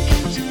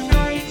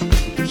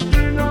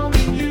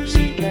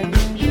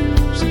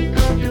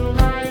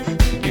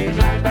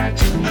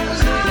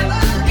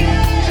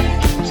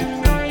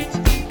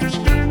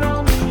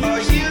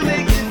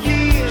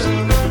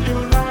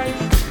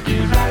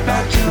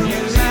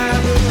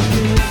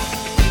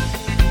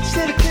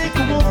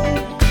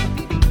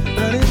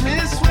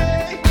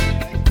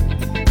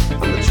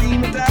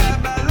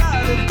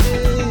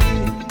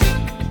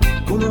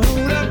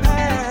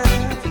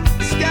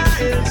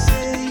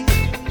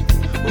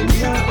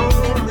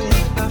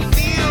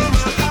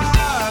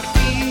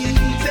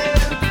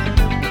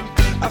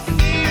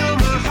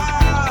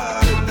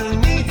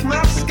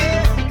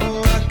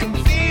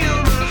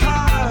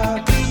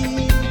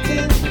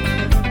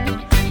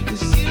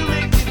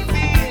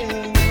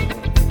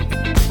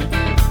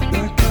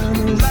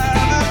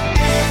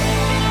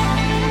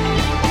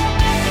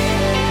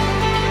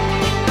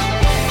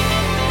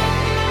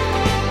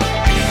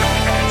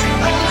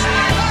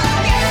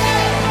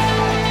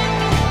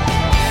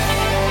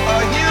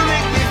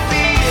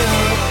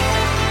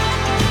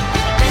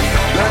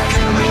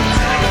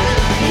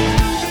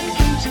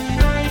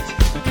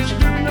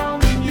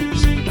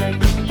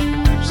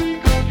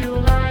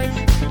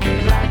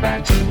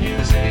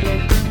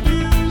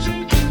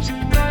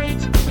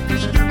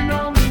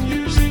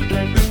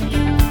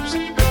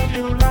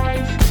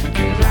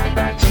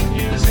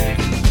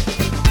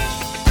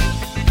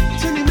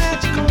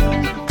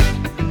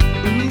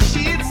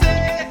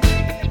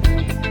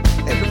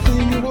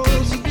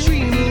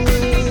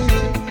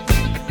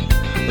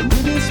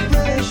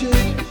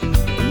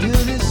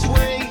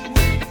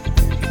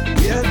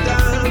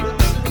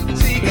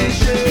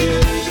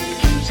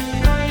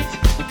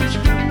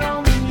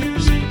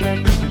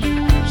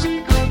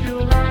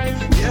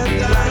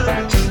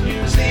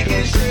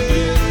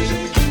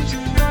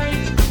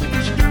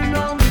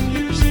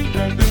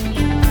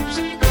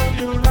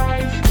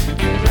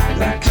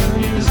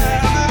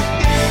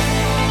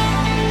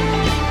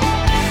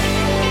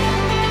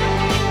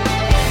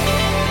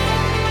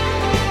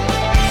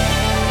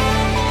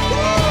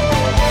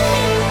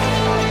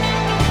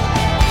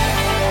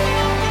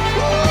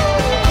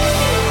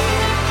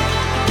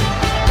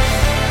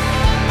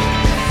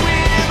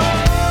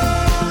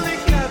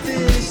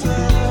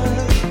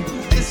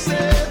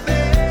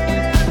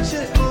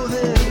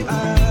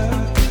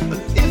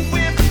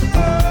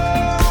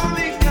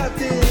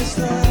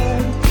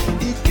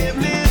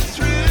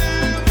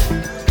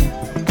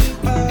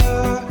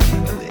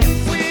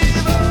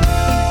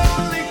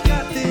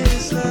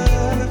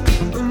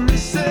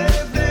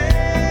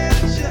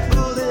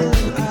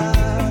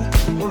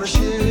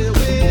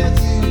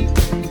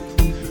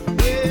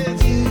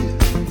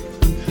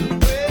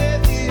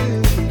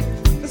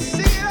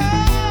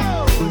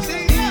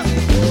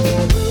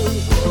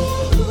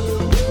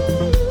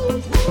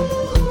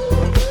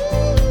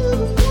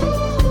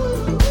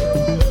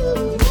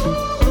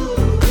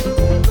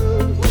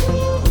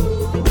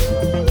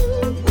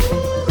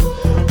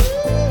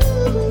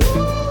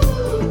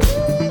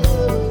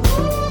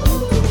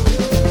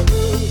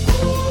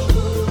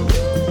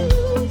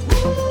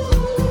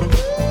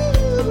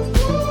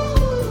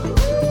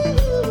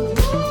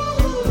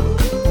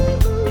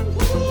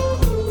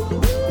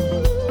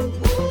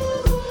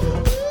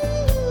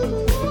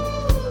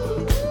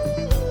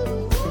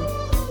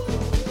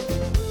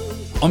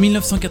 En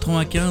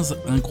 1995,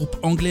 un groupe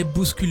anglais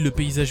bouscule le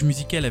paysage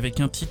musical avec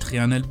un titre et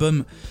un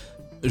album,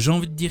 j'ai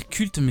envie de dire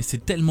culte, mais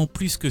c'est tellement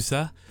plus que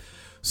ça.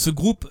 Ce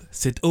groupe,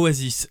 c'est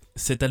Oasis.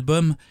 Cet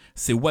album,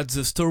 c'est What's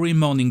the Story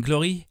Morning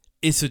Glory.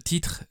 Et ce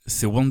titre,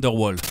 c'est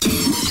Wonderwall.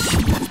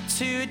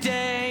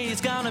 Today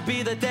is gonna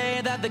be the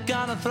day that they're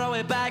gonna throw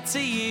it back to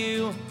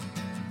you.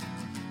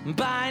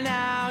 By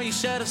now you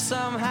should have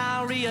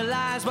somehow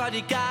realized what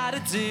you gotta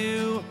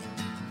do.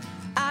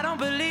 I don't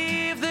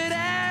believe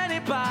that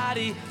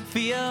anybody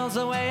feels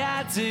the way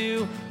I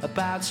do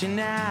about you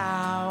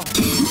now.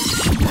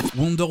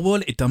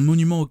 Wonderwall est un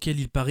monument auquel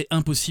il paraît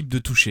impossible de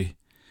toucher.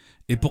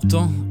 Et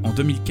pourtant, en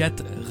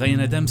 2004, Ryan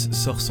Adams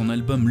sort son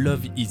album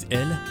Love Is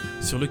Hell,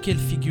 sur lequel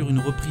figure une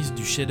reprise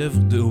du chef-d'œuvre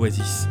de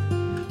Oasis.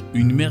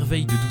 Une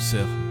merveille de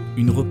douceur,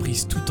 une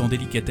reprise tout en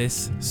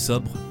délicatesse,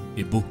 sobre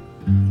et beau.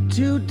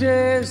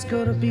 Today's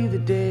gonna be the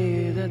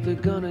day that they're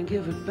gonna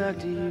give it back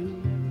to you.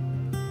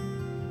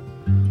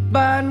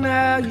 By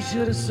now you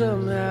should have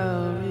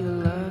somehow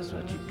realized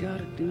what you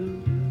gotta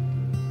do.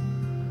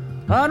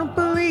 I don't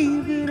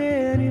believe that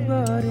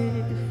anybody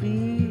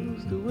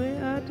feels the way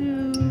I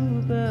do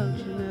about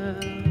you now.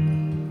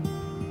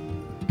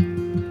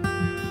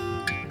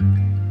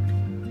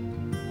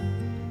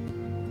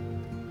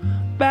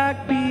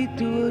 Backbeat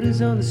to what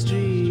is on the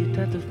street,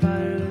 that the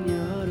fire in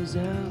your heart is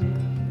out.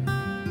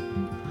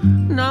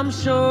 And I'm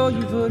sure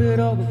you've heard it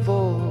all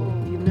before,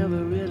 you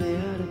never really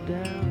had a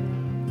doubt.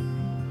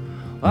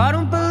 I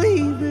don't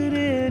believe that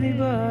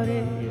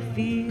anybody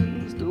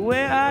feels the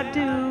way I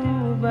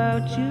do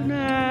about you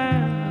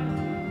now.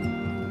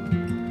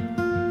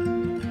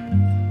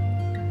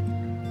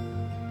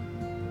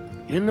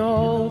 In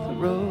all the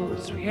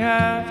roads we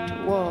have to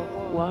walk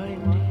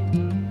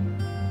winding,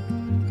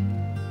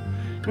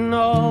 and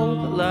all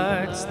the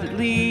lights that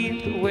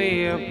lead the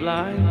way are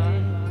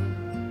blinding.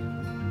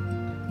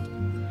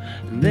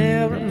 And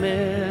there are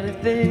many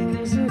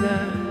things that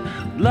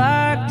I'd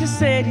like to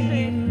say to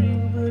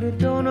you, but I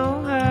don't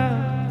know how.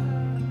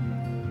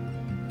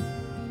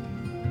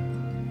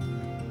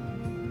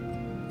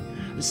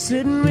 I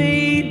said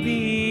maybe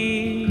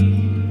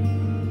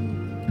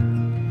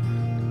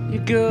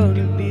you're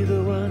gonna be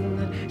the one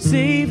that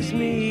saves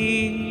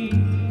me.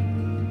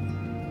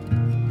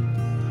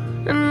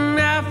 And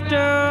after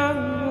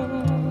all,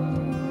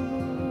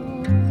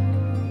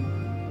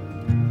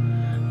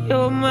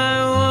 you're my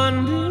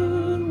Wonderwall.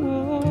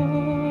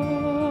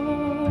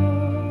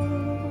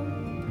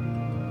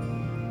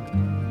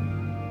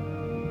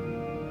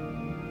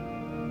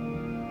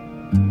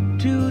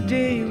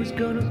 Today was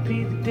gonna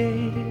be the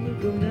day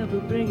that they'll never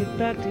bring it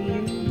back to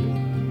you.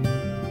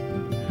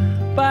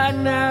 By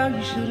now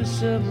you should have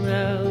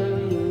somehow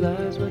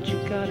realized what you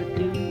gotta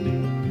do.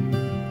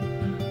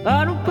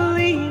 I don't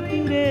believe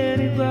that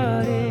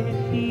anybody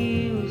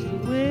feels the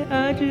way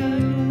I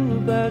do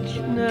about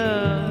you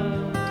now.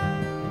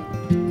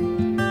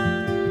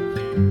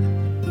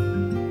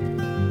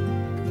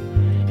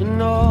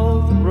 In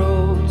all the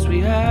roads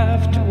we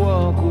have to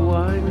walk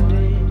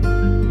winding,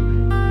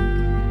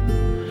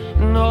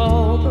 and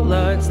all the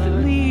lights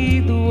that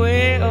lead the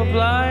way are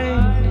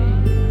blinding.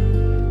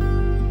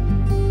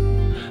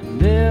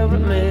 There are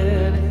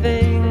many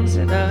things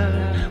that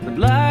I would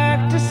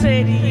like to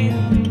say to you,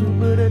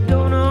 but I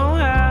don't know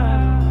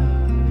how.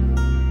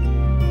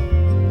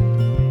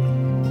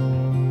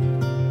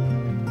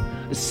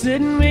 I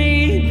said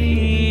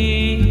maybe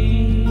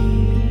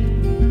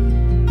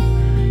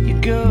you're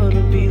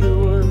gonna be the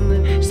one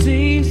that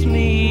saves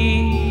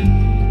me.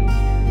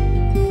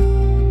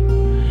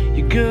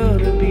 You're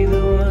gonna be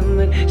the one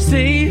that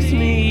saves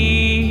me.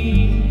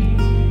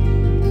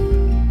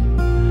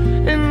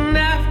 And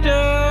after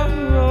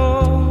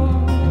all,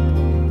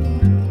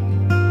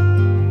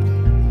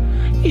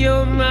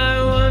 you're my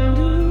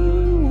Wonderwall.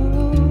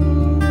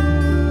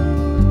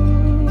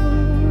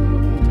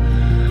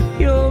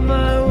 You're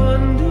my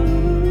Wonderwall.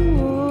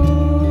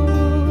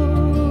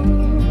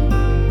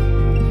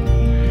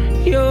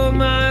 You're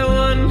my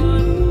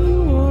Wonderwall.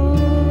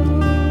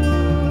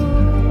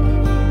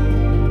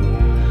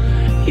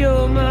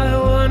 You're my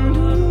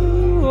Wonderwall.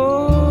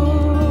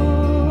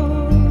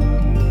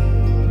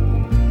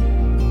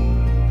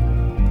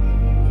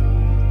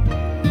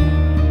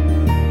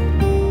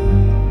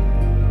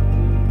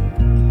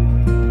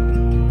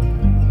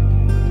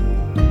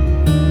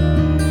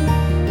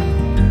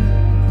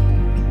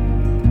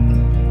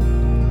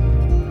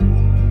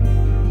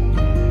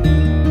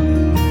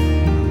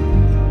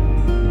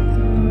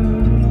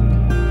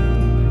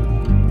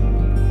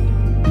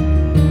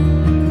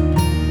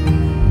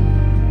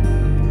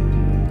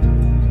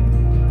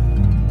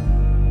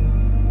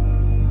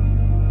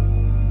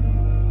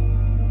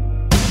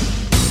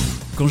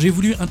 Quand j'ai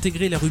voulu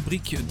intégrer la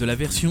rubrique de la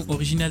version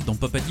originale dans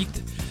Pop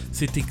Addict,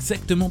 c'est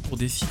exactement pour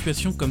des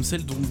situations comme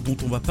celle dont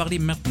on va parler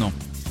maintenant.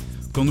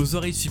 Quand nos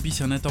oreilles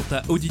subissent un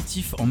attentat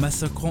auditif en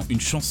massacrant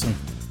une chanson.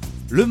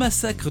 Le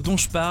massacre dont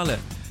je parle,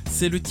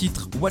 c'est le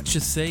titre What You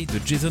Say de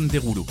Jason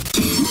Derulo.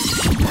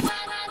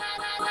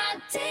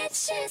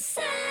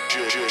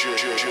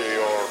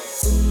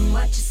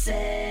 What you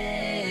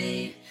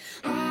say?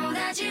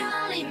 that you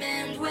only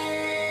meant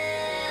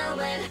well,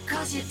 well,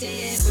 'cause you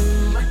did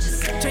what you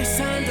said.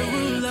 Jason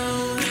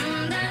Derulo.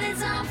 That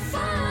it's all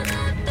for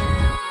the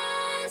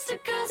best,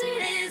 'cause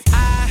it is.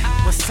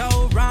 I was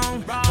so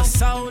wrong for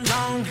so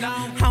long,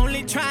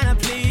 only trying to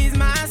please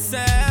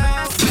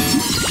myself.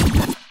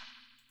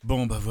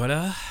 Bon bah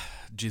voilà,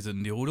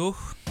 Jason Derulo.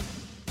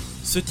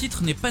 Ce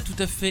titre n'est pas tout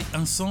à fait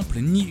un sample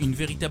ni une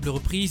véritable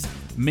reprise,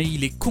 mais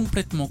il est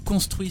complètement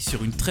construit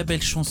sur une très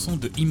belle chanson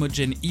de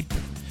Imogen Heap.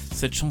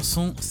 Cette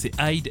chanson, c'est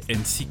Hide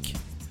and Seek.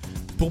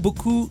 Pour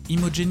beaucoup,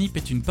 Imogen Heap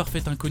est une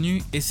parfaite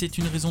inconnue et c'est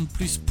une raison de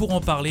plus pour en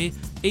parler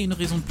et une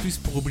raison de plus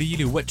pour oublier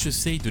les What You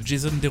Say de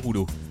Jason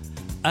Derulo.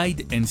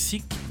 Hide and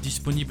Seek,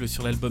 disponible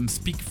sur l'album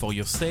Speak for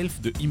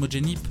Yourself de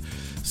Imogen Heap,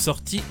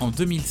 sorti en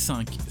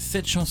 2005.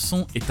 Cette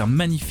chanson est un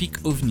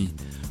magnifique ovni.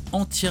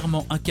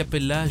 Entièrement a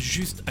cappella,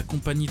 juste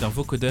accompagné d'un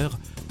vocodeur,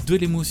 de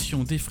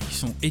l'émotion, des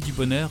frissons et du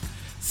bonheur,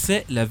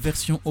 c'est la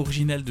version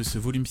originale de ce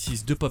volume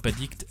 6 de Pop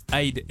Addict,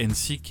 Hide and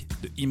Seek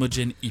de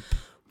Imogen Heap.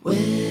 Where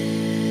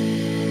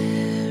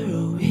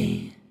are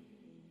we?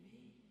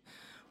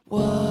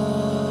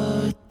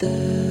 What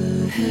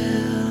the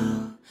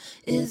hell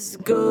is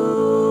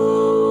going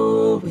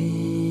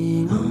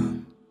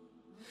on?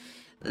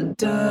 The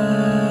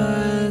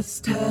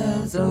dust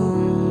has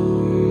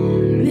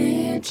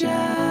only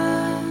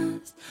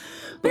just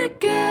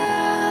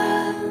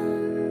begun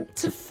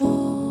to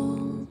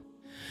fall.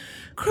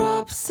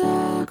 Crop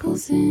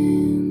circles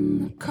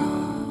in the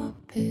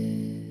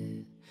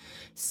carpet,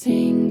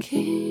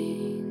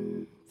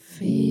 sinking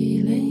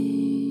feeling.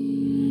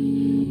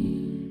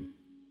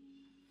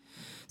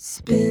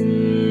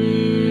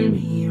 Spin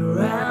me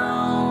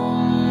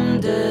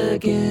round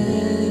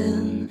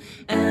again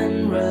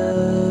and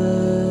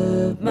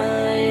rub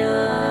my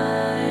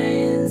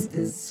eyes.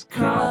 This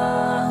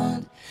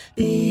can't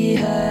be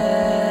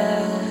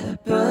happening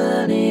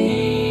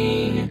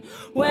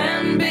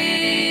when busy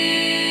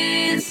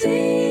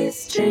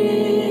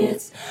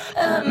streets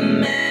a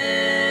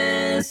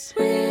mess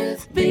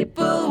with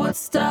people would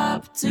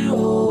stop to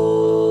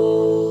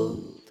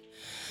hold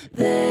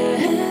their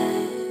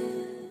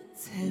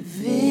heads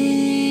heavy.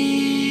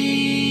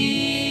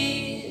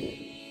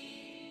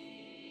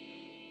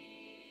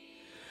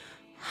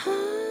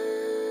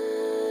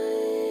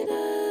 Hide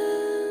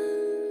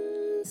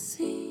and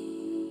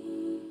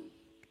seek,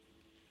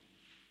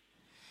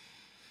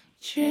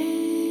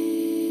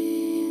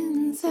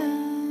 trains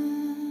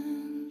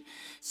and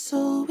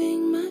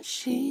sewing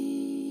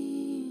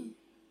machines.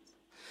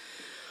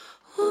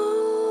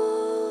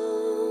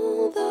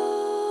 All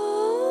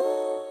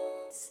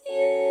those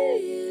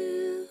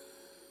years,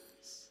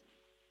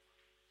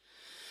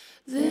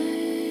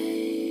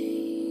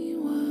 they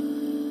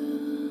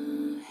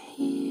were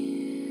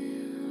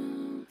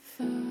here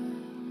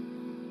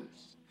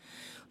first.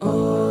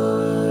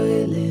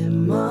 Oily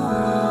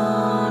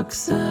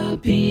marks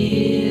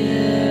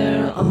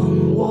appear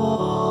on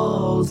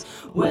walls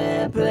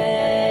where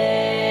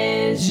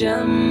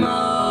pleasure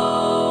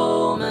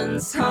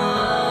moments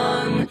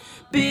hung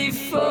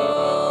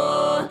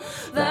before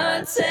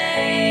the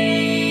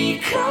takeover,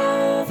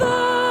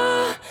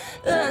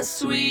 the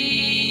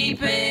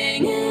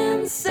sweeping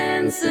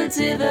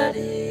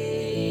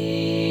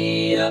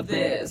insensitivity of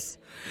this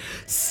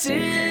still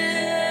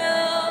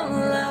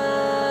life.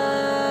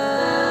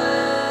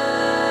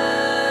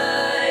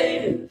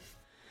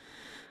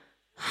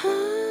 Hide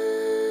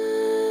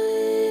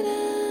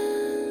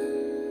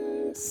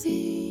and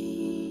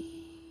seek,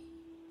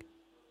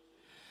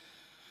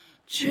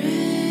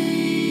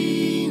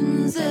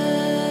 trains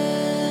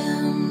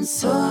and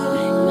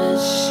soaring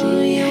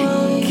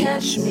machines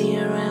catch me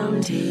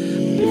around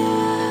here.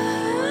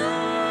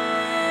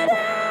 Blood and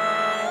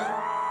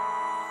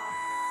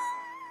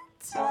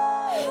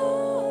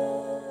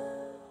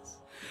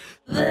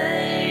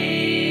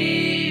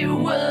they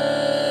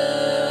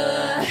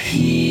were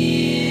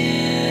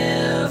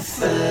here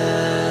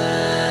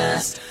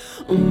first.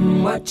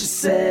 What you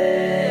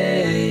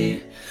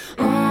say?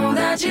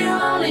 That you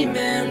only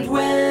meant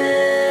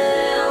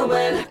well,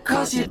 well,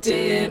 'cause you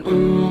did.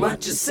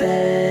 What you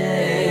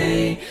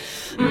say?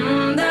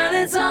 That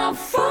it's all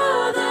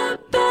for the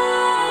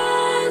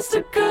best,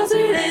 'cause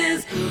it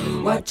is.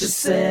 What you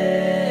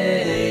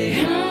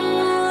say?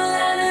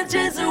 That it's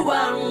just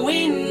what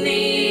we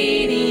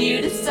need.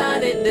 You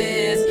decided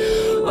this.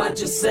 What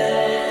you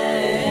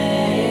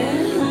say?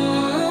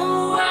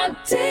 What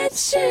did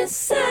she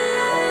say?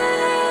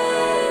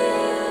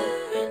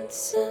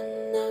 Rinse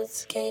and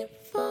notes keep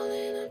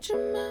falling out your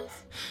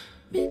mouth.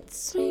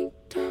 Mid-sweet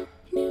talk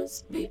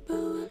news,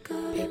 people are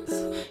gods.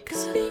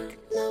 Speak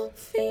no,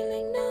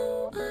 feeling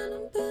no, I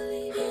don't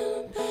believe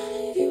you.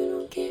 You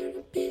don't care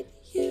a bit,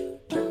 you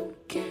don't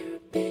care a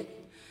bit.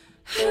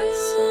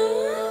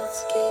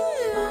 Notes keep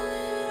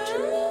falling out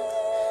your mouth.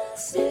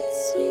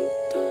 Mid-sweet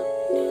talk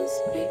news,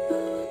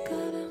 people are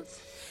gods.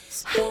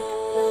 Speak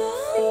no,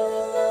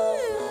 feeling no,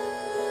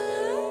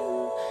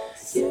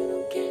 you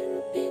don't care a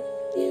bit,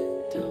 you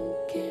don't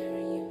care,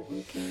 you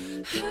don't care a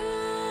bit.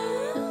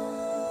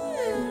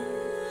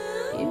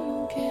 You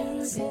don't care a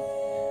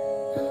bit.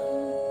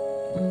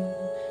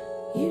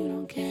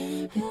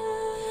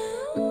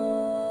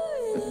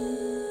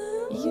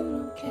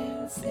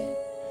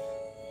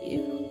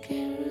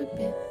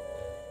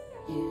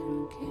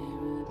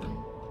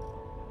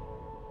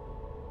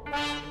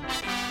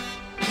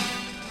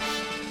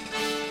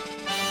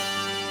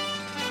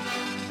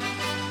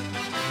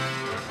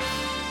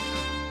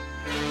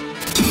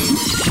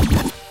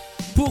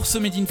 Pour ce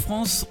Made in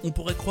France, on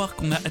pourrait croire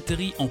qu'on a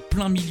atterri en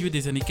plein milieu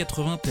des années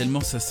 80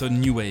 tellement ça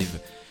sonne New Wave.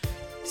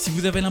 Si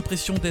vous avez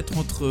l'impression d'être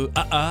entre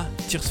AA,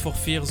 Tears for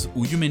Fears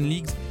ou Human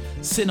League,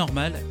 c'est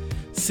normal,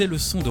 c'est le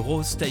son de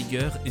Rose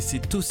Tiger et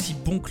c'est aussi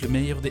bon que le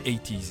meilleur des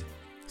 80s.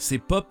 C'est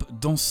pop,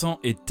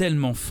 dansant et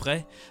tellement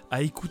frais,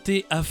 à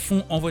écouter à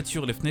fond en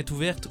voiture les fenêtres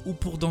ouvertes ou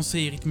pour danser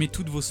et rythmer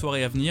toutes vos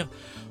soirées à venir.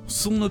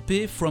 Son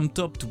EP From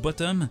Top to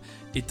Bottom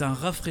est un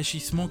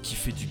rafraîchissement qui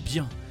fait du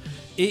bien.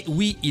 Et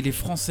oui, il est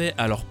français,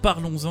 alors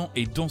parlons-en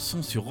et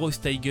dansons sur Rose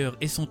Tiger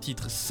et son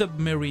titre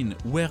Submarine,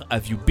 Where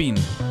Have You Been?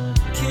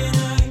 Can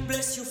I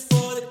bless you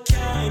for the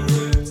kind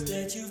words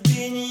that you've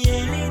been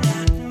yelling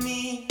at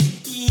me,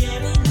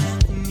 yelling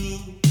at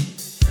me?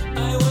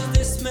 I was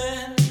this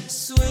man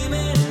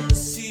swimming in the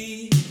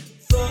sea,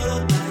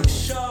 followed by a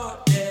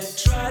shark that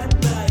tried to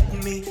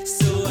bite me.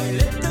 So I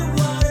let the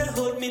water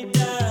hold me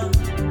down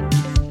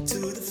to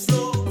the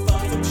floor, far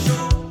from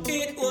shore.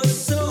 It was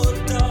so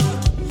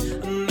dark,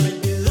 I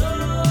might be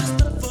lost,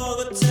 not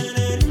forgotten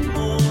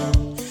anymore.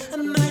 I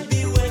might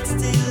be wet,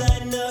 still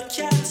I knock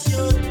at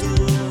your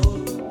door.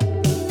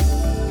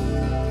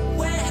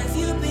 Where have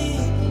you been?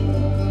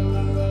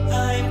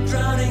 I'm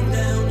drowning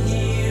down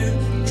here,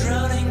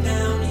 drowning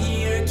down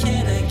here.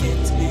 Can I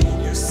get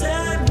in your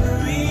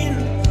submarine?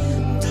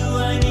 Do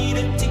I need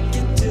a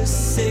ticket to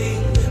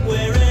sail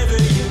wherever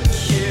you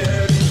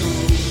care to go?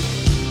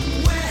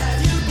 Where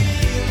have you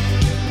been?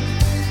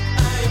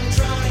 I'm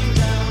drowning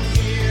down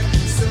here,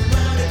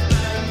 surrounded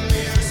by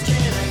mirrors.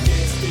 Can I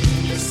get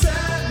in your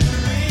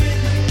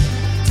submarine?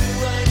 Do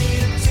I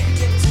need a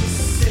ticket to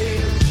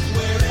sail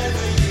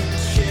wherever you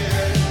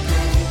care to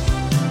go?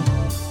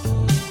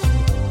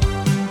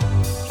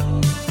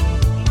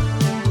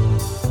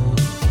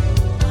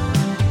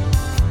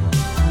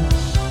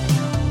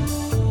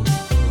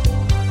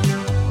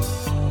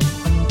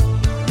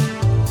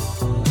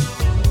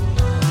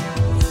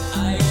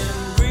 I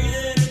am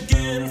breathing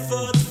again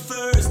for the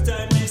first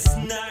time this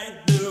night.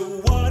 The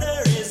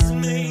water is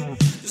me,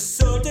 the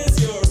salt is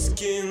your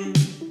skin.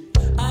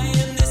 I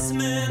am this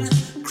man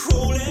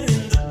crawling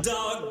in the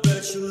dark,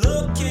 but you're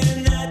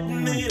looking at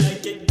me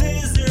like I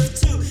deserve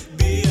to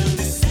be. I'm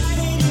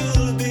deciding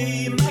you'll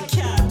be my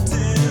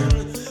captain.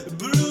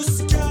 Blue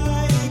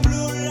sky,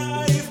 blue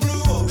life,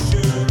 blue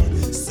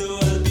ocean. So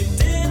I'll be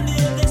damned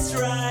if this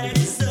ride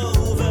is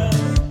over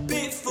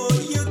before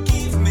you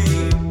give me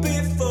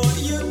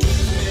disclosure.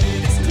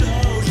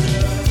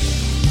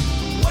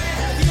 Where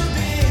have you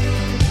been?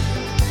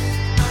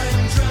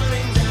 I'm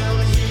drowning down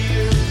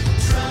here,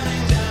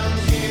 drowning down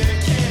here.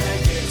 Can I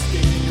get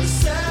in your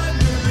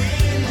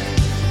submarine?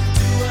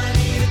 Do I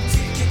need a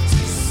ticket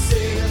to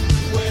sail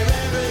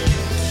wherever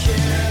you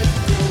care to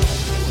go?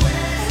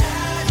 Where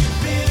have you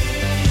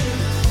been?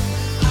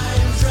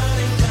 I'm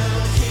drowning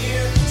down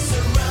here,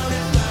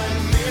 surrounded by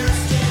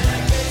mirrors. Can I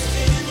get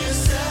in your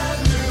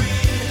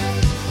submarine?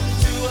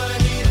 Do I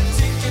need a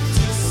ticket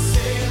to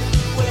sail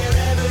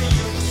wherever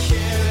you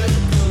care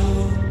to go?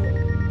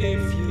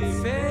 If you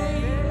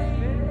fail,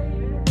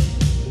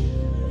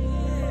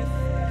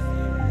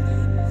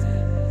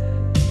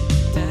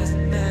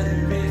 doesn't matter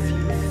if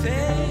you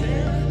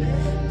fail.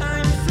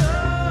 I'm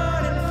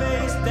floating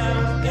face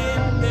down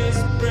in this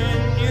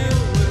brand new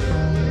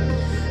world.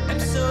 I'm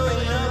so in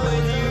love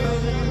with you,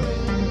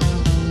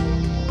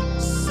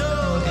 so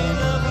in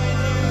love with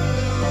you.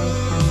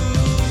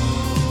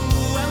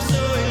 I'm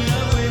so in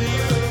love with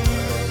you,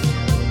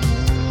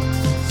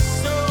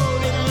 so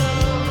in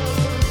love.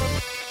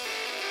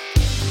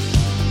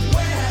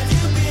 Where have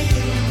you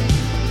been?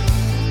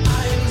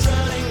 I am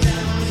drowning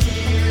down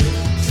here,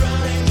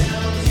 drowning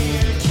down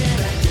here. Can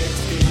I get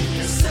in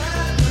your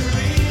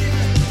submarine?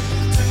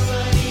 Do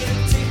I need a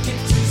ticket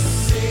to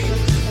sail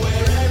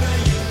wherever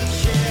you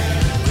care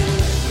to go?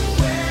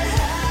 Where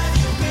have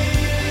you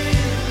been?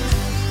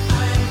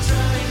 I am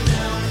drowning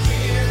down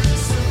here,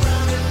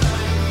 surrounded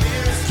by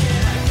mirrors.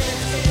 Can I get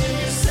in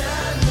your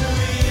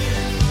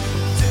submarine?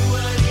 Do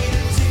I need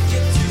a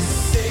ticket to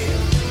sail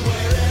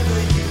wherever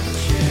you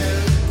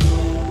care to go?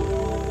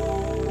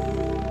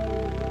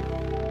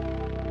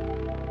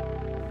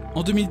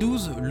 En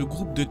 2012, le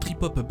groupe de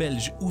trip-hop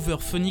belge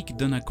Hooverphonic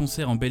donne un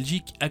concert en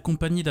Belgique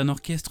accompagné d'un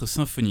orchestre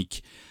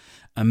symphonique.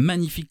 Un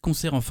magnifique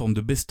concert en forme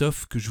de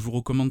best-of que je vous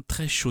recommande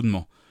très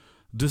chaudement.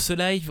 De ce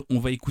live, on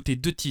va écouter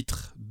deux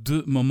titres,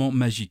 deux moments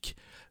magiques,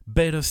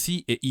 Better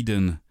Sea et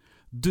Eden.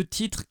 Deux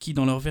titres qui,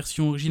 dans leur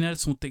version originale,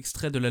 sont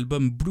extraits de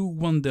l'album Blue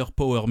Wonder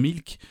Power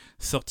Milk,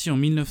 sorti en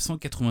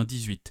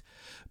 1998.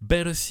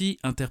 Better Sea,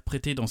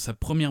 interprété dans sa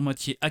première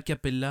moitié a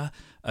cappella,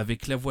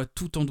 avec la voix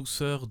tout en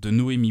douceur de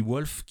Noémie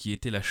Wolf, qui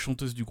était la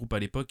chanteuse du groupe à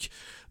l'époque,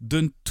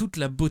 donne toute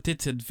la beauté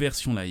de cette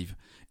version live.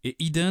 Et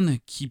Eden,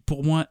 qui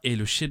pour moi est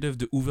le chef-d'œuvre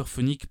de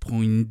Hooverphonic,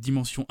 prend une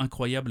dimension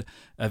incroyable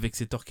avec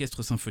cet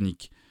orchestre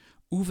symphonique.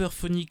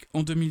 Hooverphonic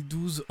en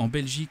 2012 en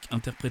Belgique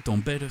interprétant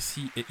Better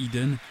Sea et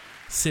Eden,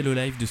 c'est le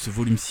live de ce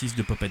volume 6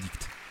 de Pop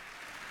Addict.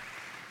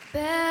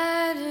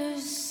 Better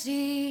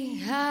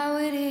see how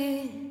it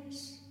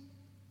is.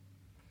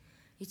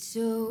 It's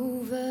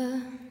over.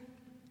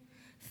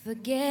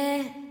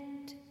 Forget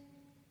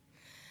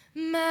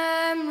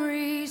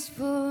Memories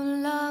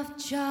full of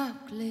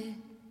chocolate.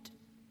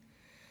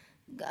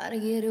 Gotta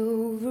get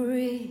over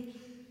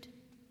it.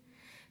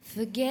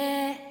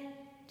 Forget.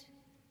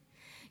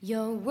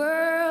 Your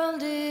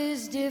world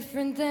is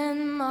different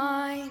than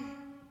mine.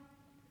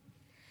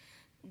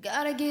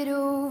 Gotta get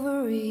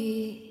over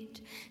it.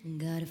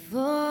 Gotta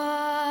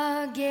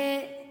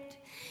forget.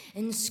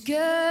 And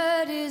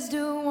skirt is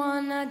the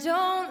one I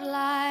don't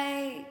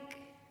like.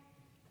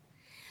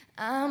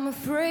 I'm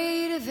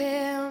afraid of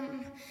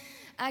him.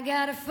 I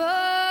gotta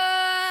forget.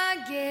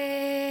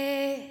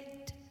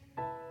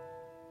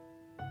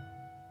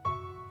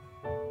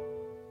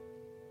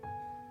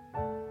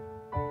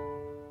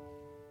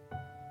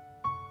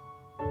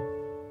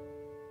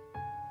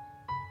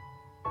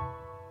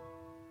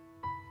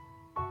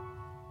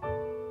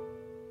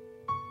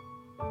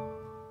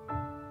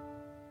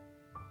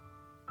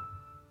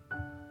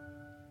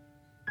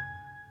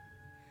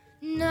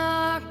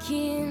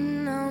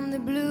 Knocking on the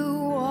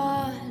blue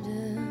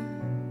water.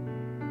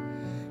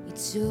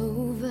 It's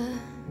over.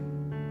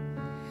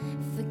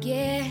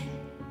 Forget.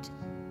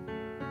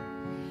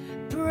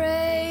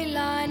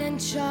 Praline and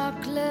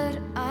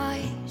chocolate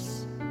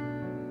ice.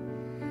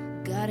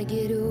 Gotta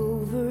get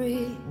over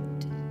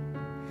it.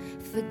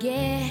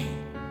 Forget.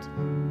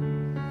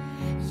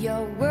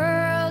 Your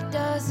world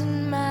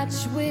doesn't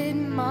match with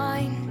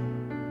mine.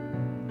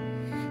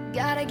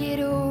 Gotta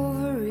get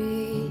over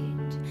it.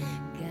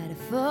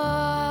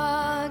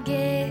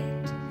 Forget.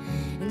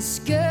 And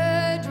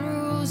skirt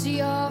rules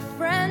your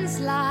friends'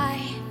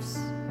 lives.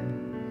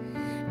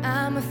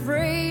 I'm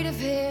afraid of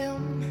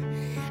him.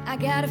 I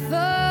gotta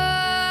forget.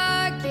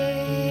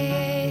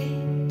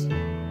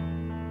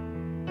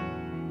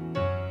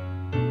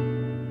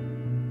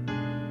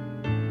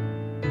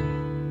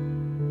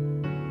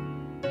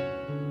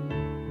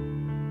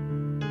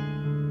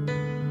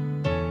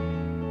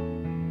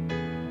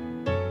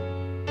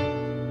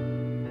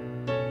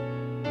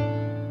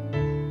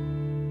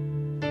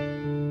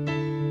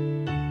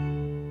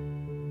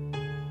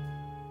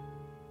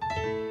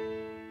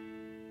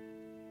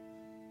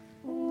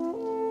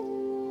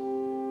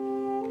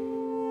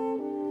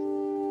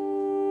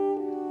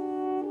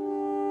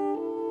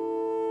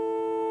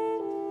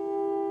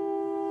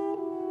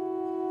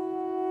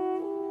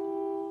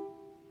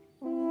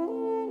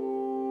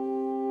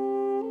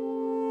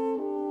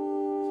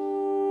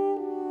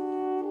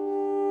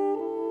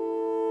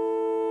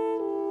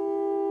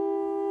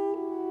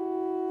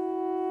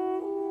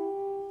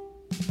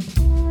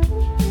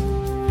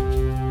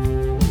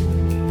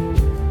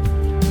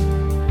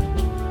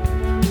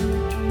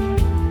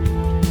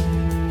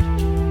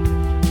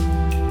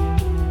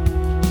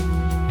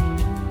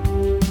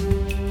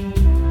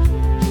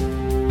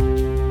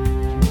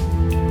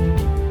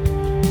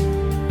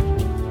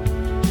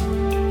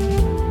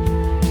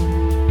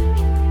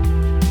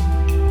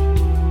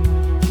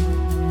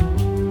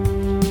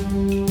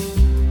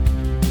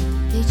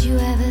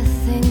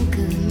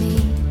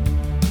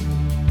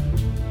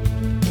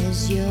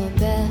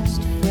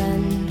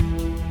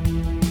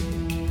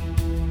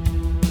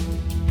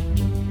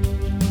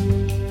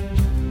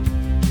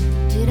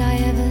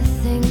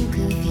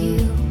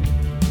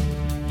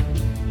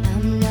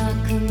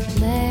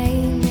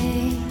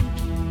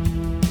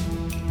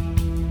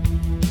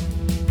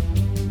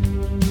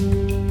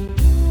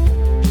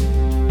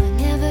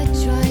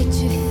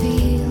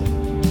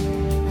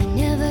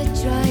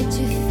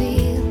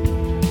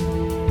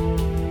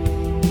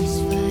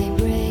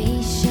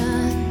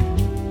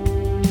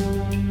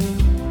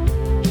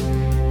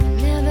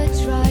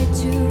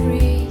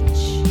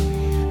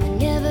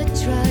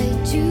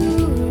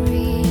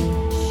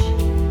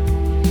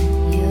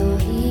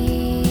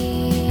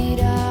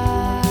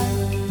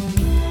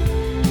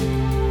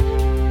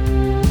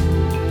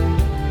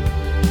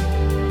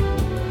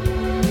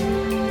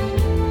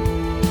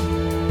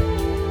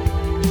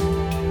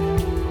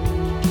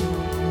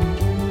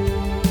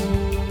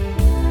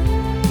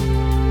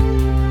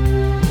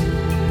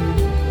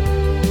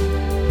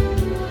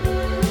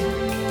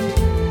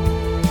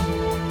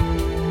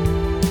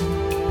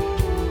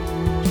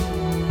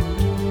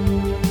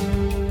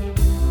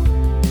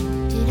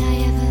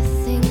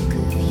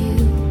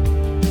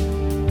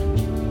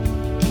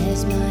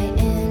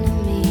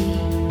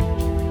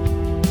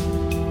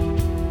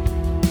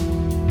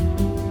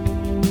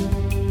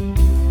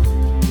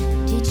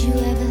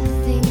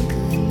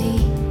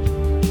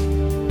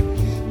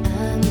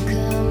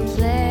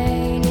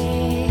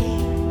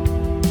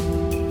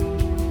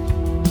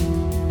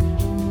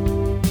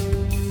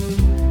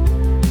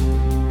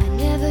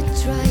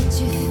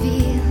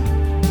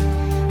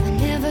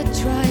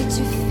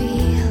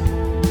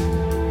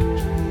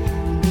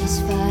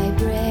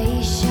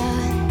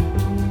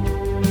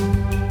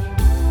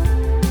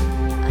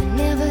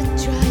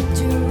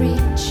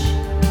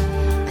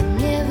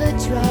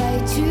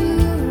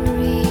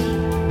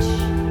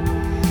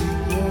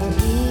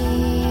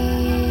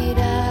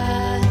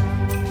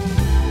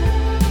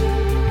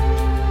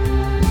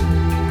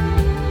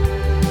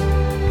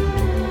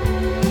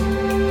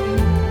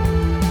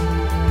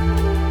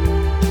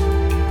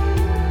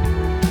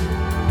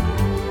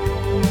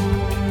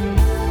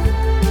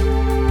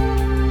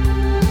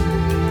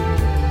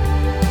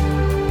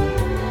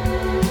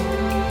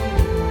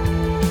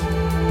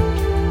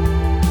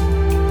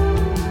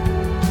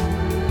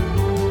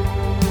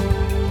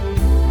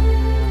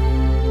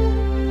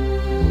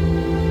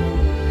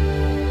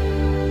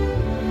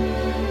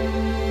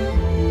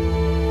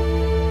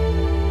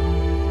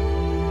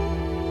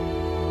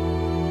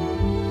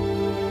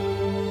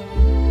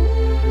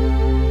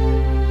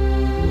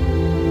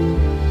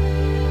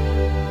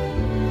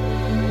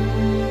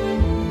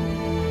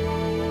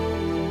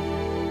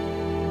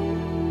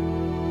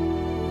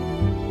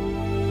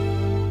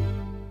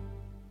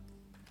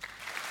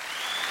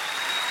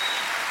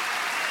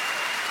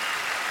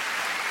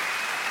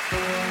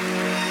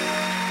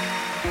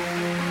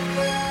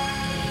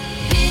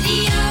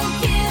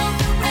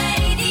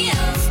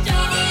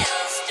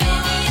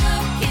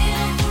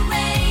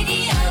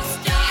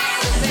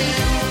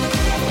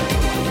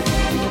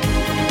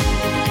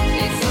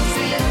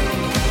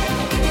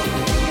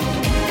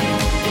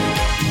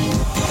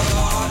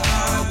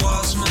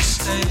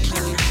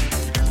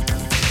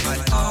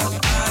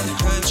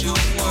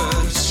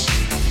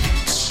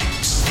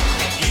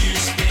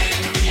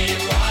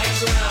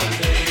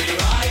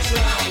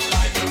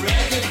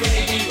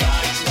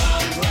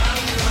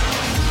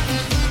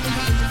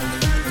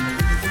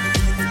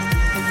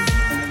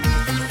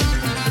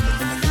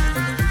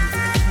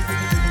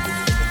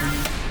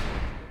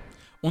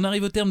 On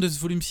arrive au terme de ce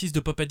volume 6 de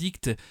Pop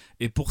Addict,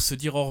 et pour se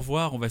dire au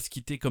revoir, on va se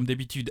quitter comme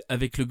d'habitude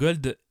avec le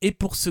Gold, et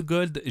pour ce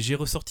Gold, j'ai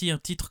ressorti un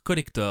titre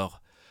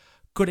collector.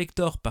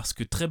 Collector parce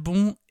que très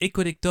bon, et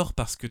collector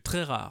parce que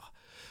très rare.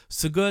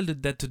 Ce Gold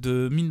date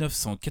de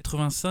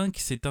 1985,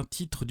 c'est un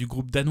titre du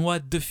groupe danois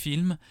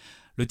Defilm.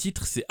 Le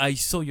titre c'est I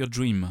Saw Your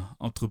Dream.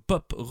 Entre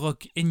pop,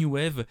 rock et new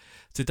wave,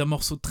 c'est un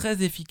morceau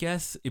très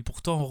efficace et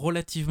pourtant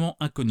relativement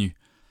inconnu.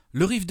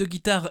 Le riff de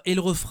guitare et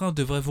le refrain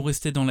devraient vous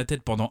rester dans la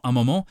tête pendant un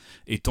moment,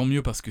 et tant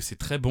mieux parce que c'est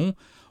très bon.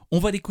 On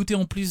va l'écouter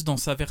en plus dans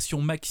sa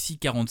version maxi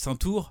 45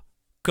 tours,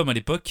 comme à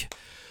l'époque.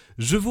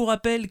 Je vous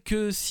rappelle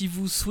que si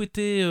vous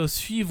souhaitez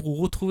suivre ou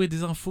retrouver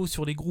des infos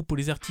sur les groupes ou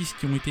les artistes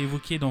qui ont été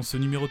évoqués dans ce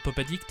numéro de Pop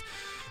Addict,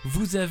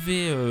 vous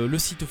avez le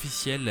site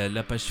officiel,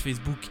 la page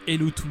Facebook et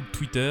le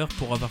Twitter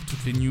pour avoir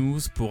toutes les news,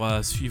 pour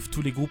suivre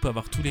tous les groupes,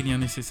 avoir tous les liens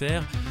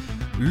nécessaires.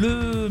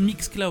 Le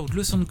Mixcloud,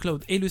 le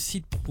Soundcloud et le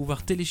site pour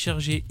pouvoir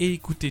télécharger et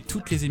écouter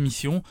toutes les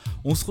émissions.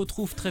 On se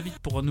retrouve très vite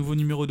pour un nouveau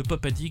numéro de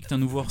Pop Addict, un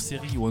nouveau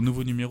hors-série ou un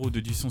nouveau numéro de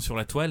Du son sur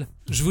la toile.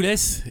 Je vous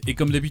laisse, et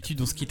comme d'habitude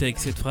on se quitte avec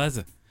cette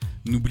phrase.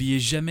 N'oubliez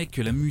jamais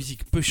que la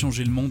musique peut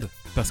changer le monde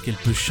parce qu'elle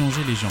peut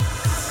changer les gens.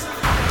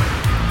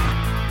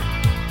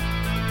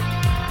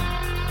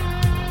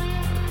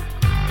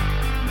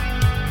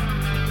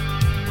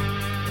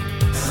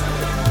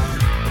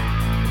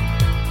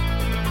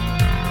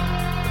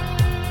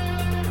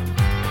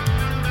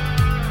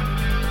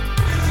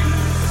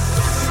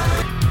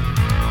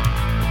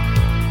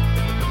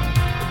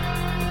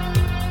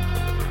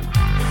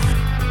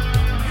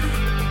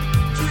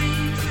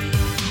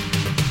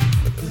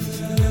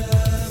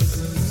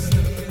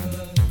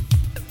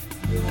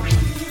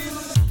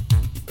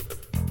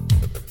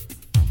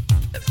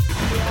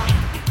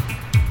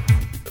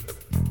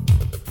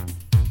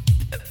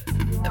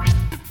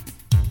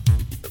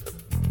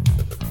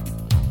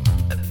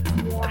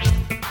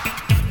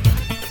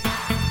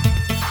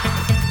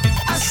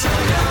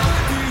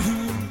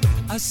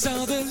 I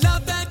saw the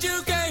love that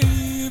you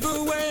gave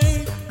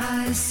away.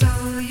 I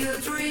saw your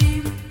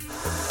dream.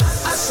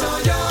 I saw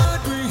your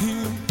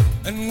dream,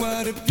 and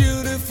what a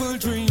beautiful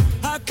dream.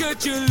 How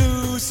could you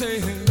lose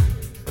it?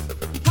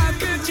 How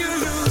could you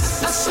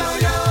lose? I saw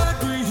your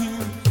dream.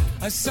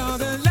 I saw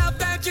the love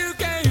that you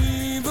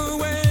gave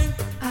away.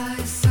 I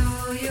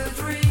saw your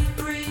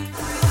dream.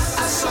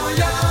 I saw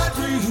your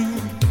dream,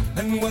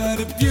 and what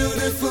a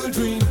beautiful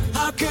dream.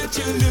 How could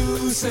you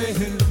lose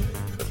it?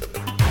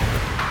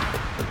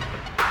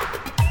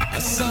 I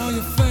saw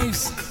your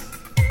face,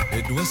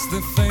 it was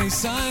the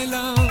face I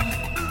love.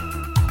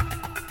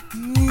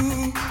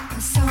 Ooh. I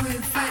saw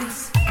your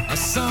face. I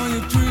saw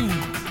your dream,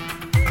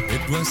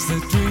 it was the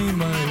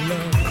dream I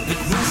love. It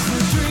was the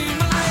dream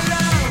I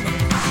love.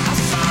 I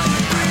saw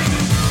your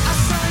dream, I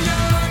saw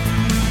your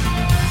dream,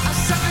 I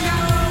saw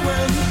your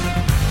way.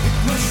 It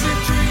was the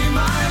dream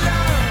I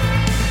love.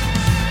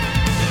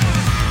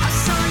 I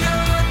saw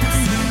your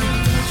dream,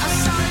 I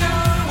saw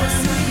your way.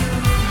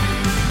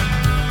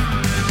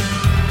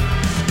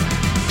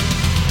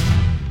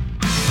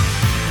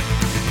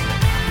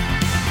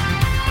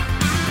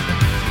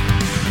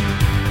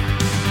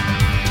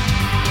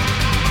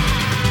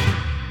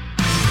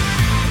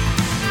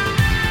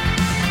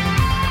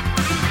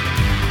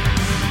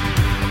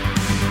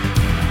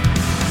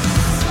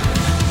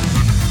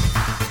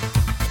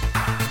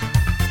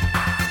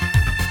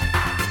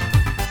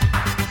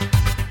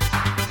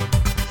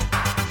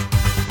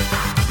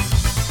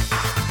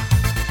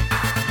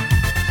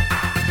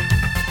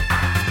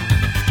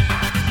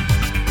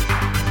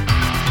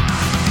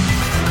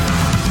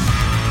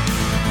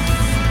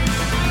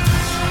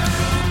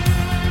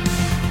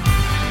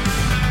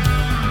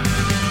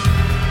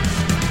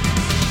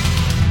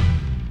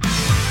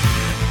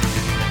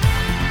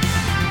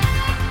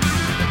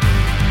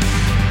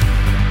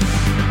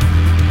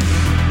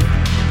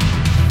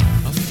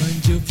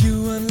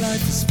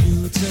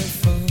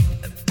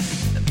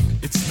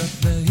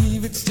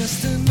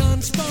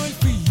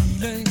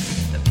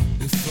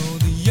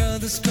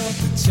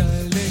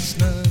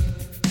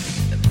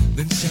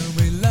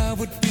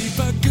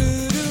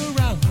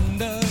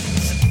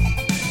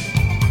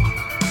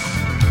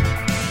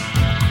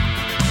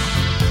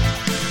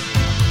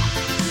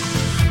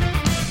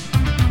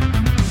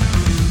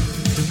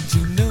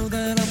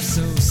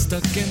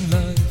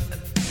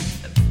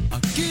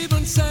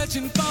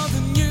 Searching for the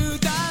new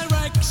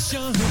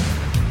direction,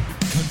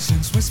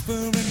 conscience whisper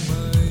in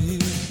my ear,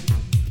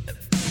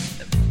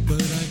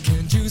 but I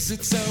can't use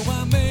it, so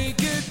I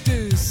make it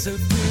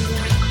disappear.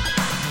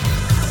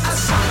 I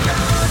saw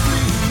your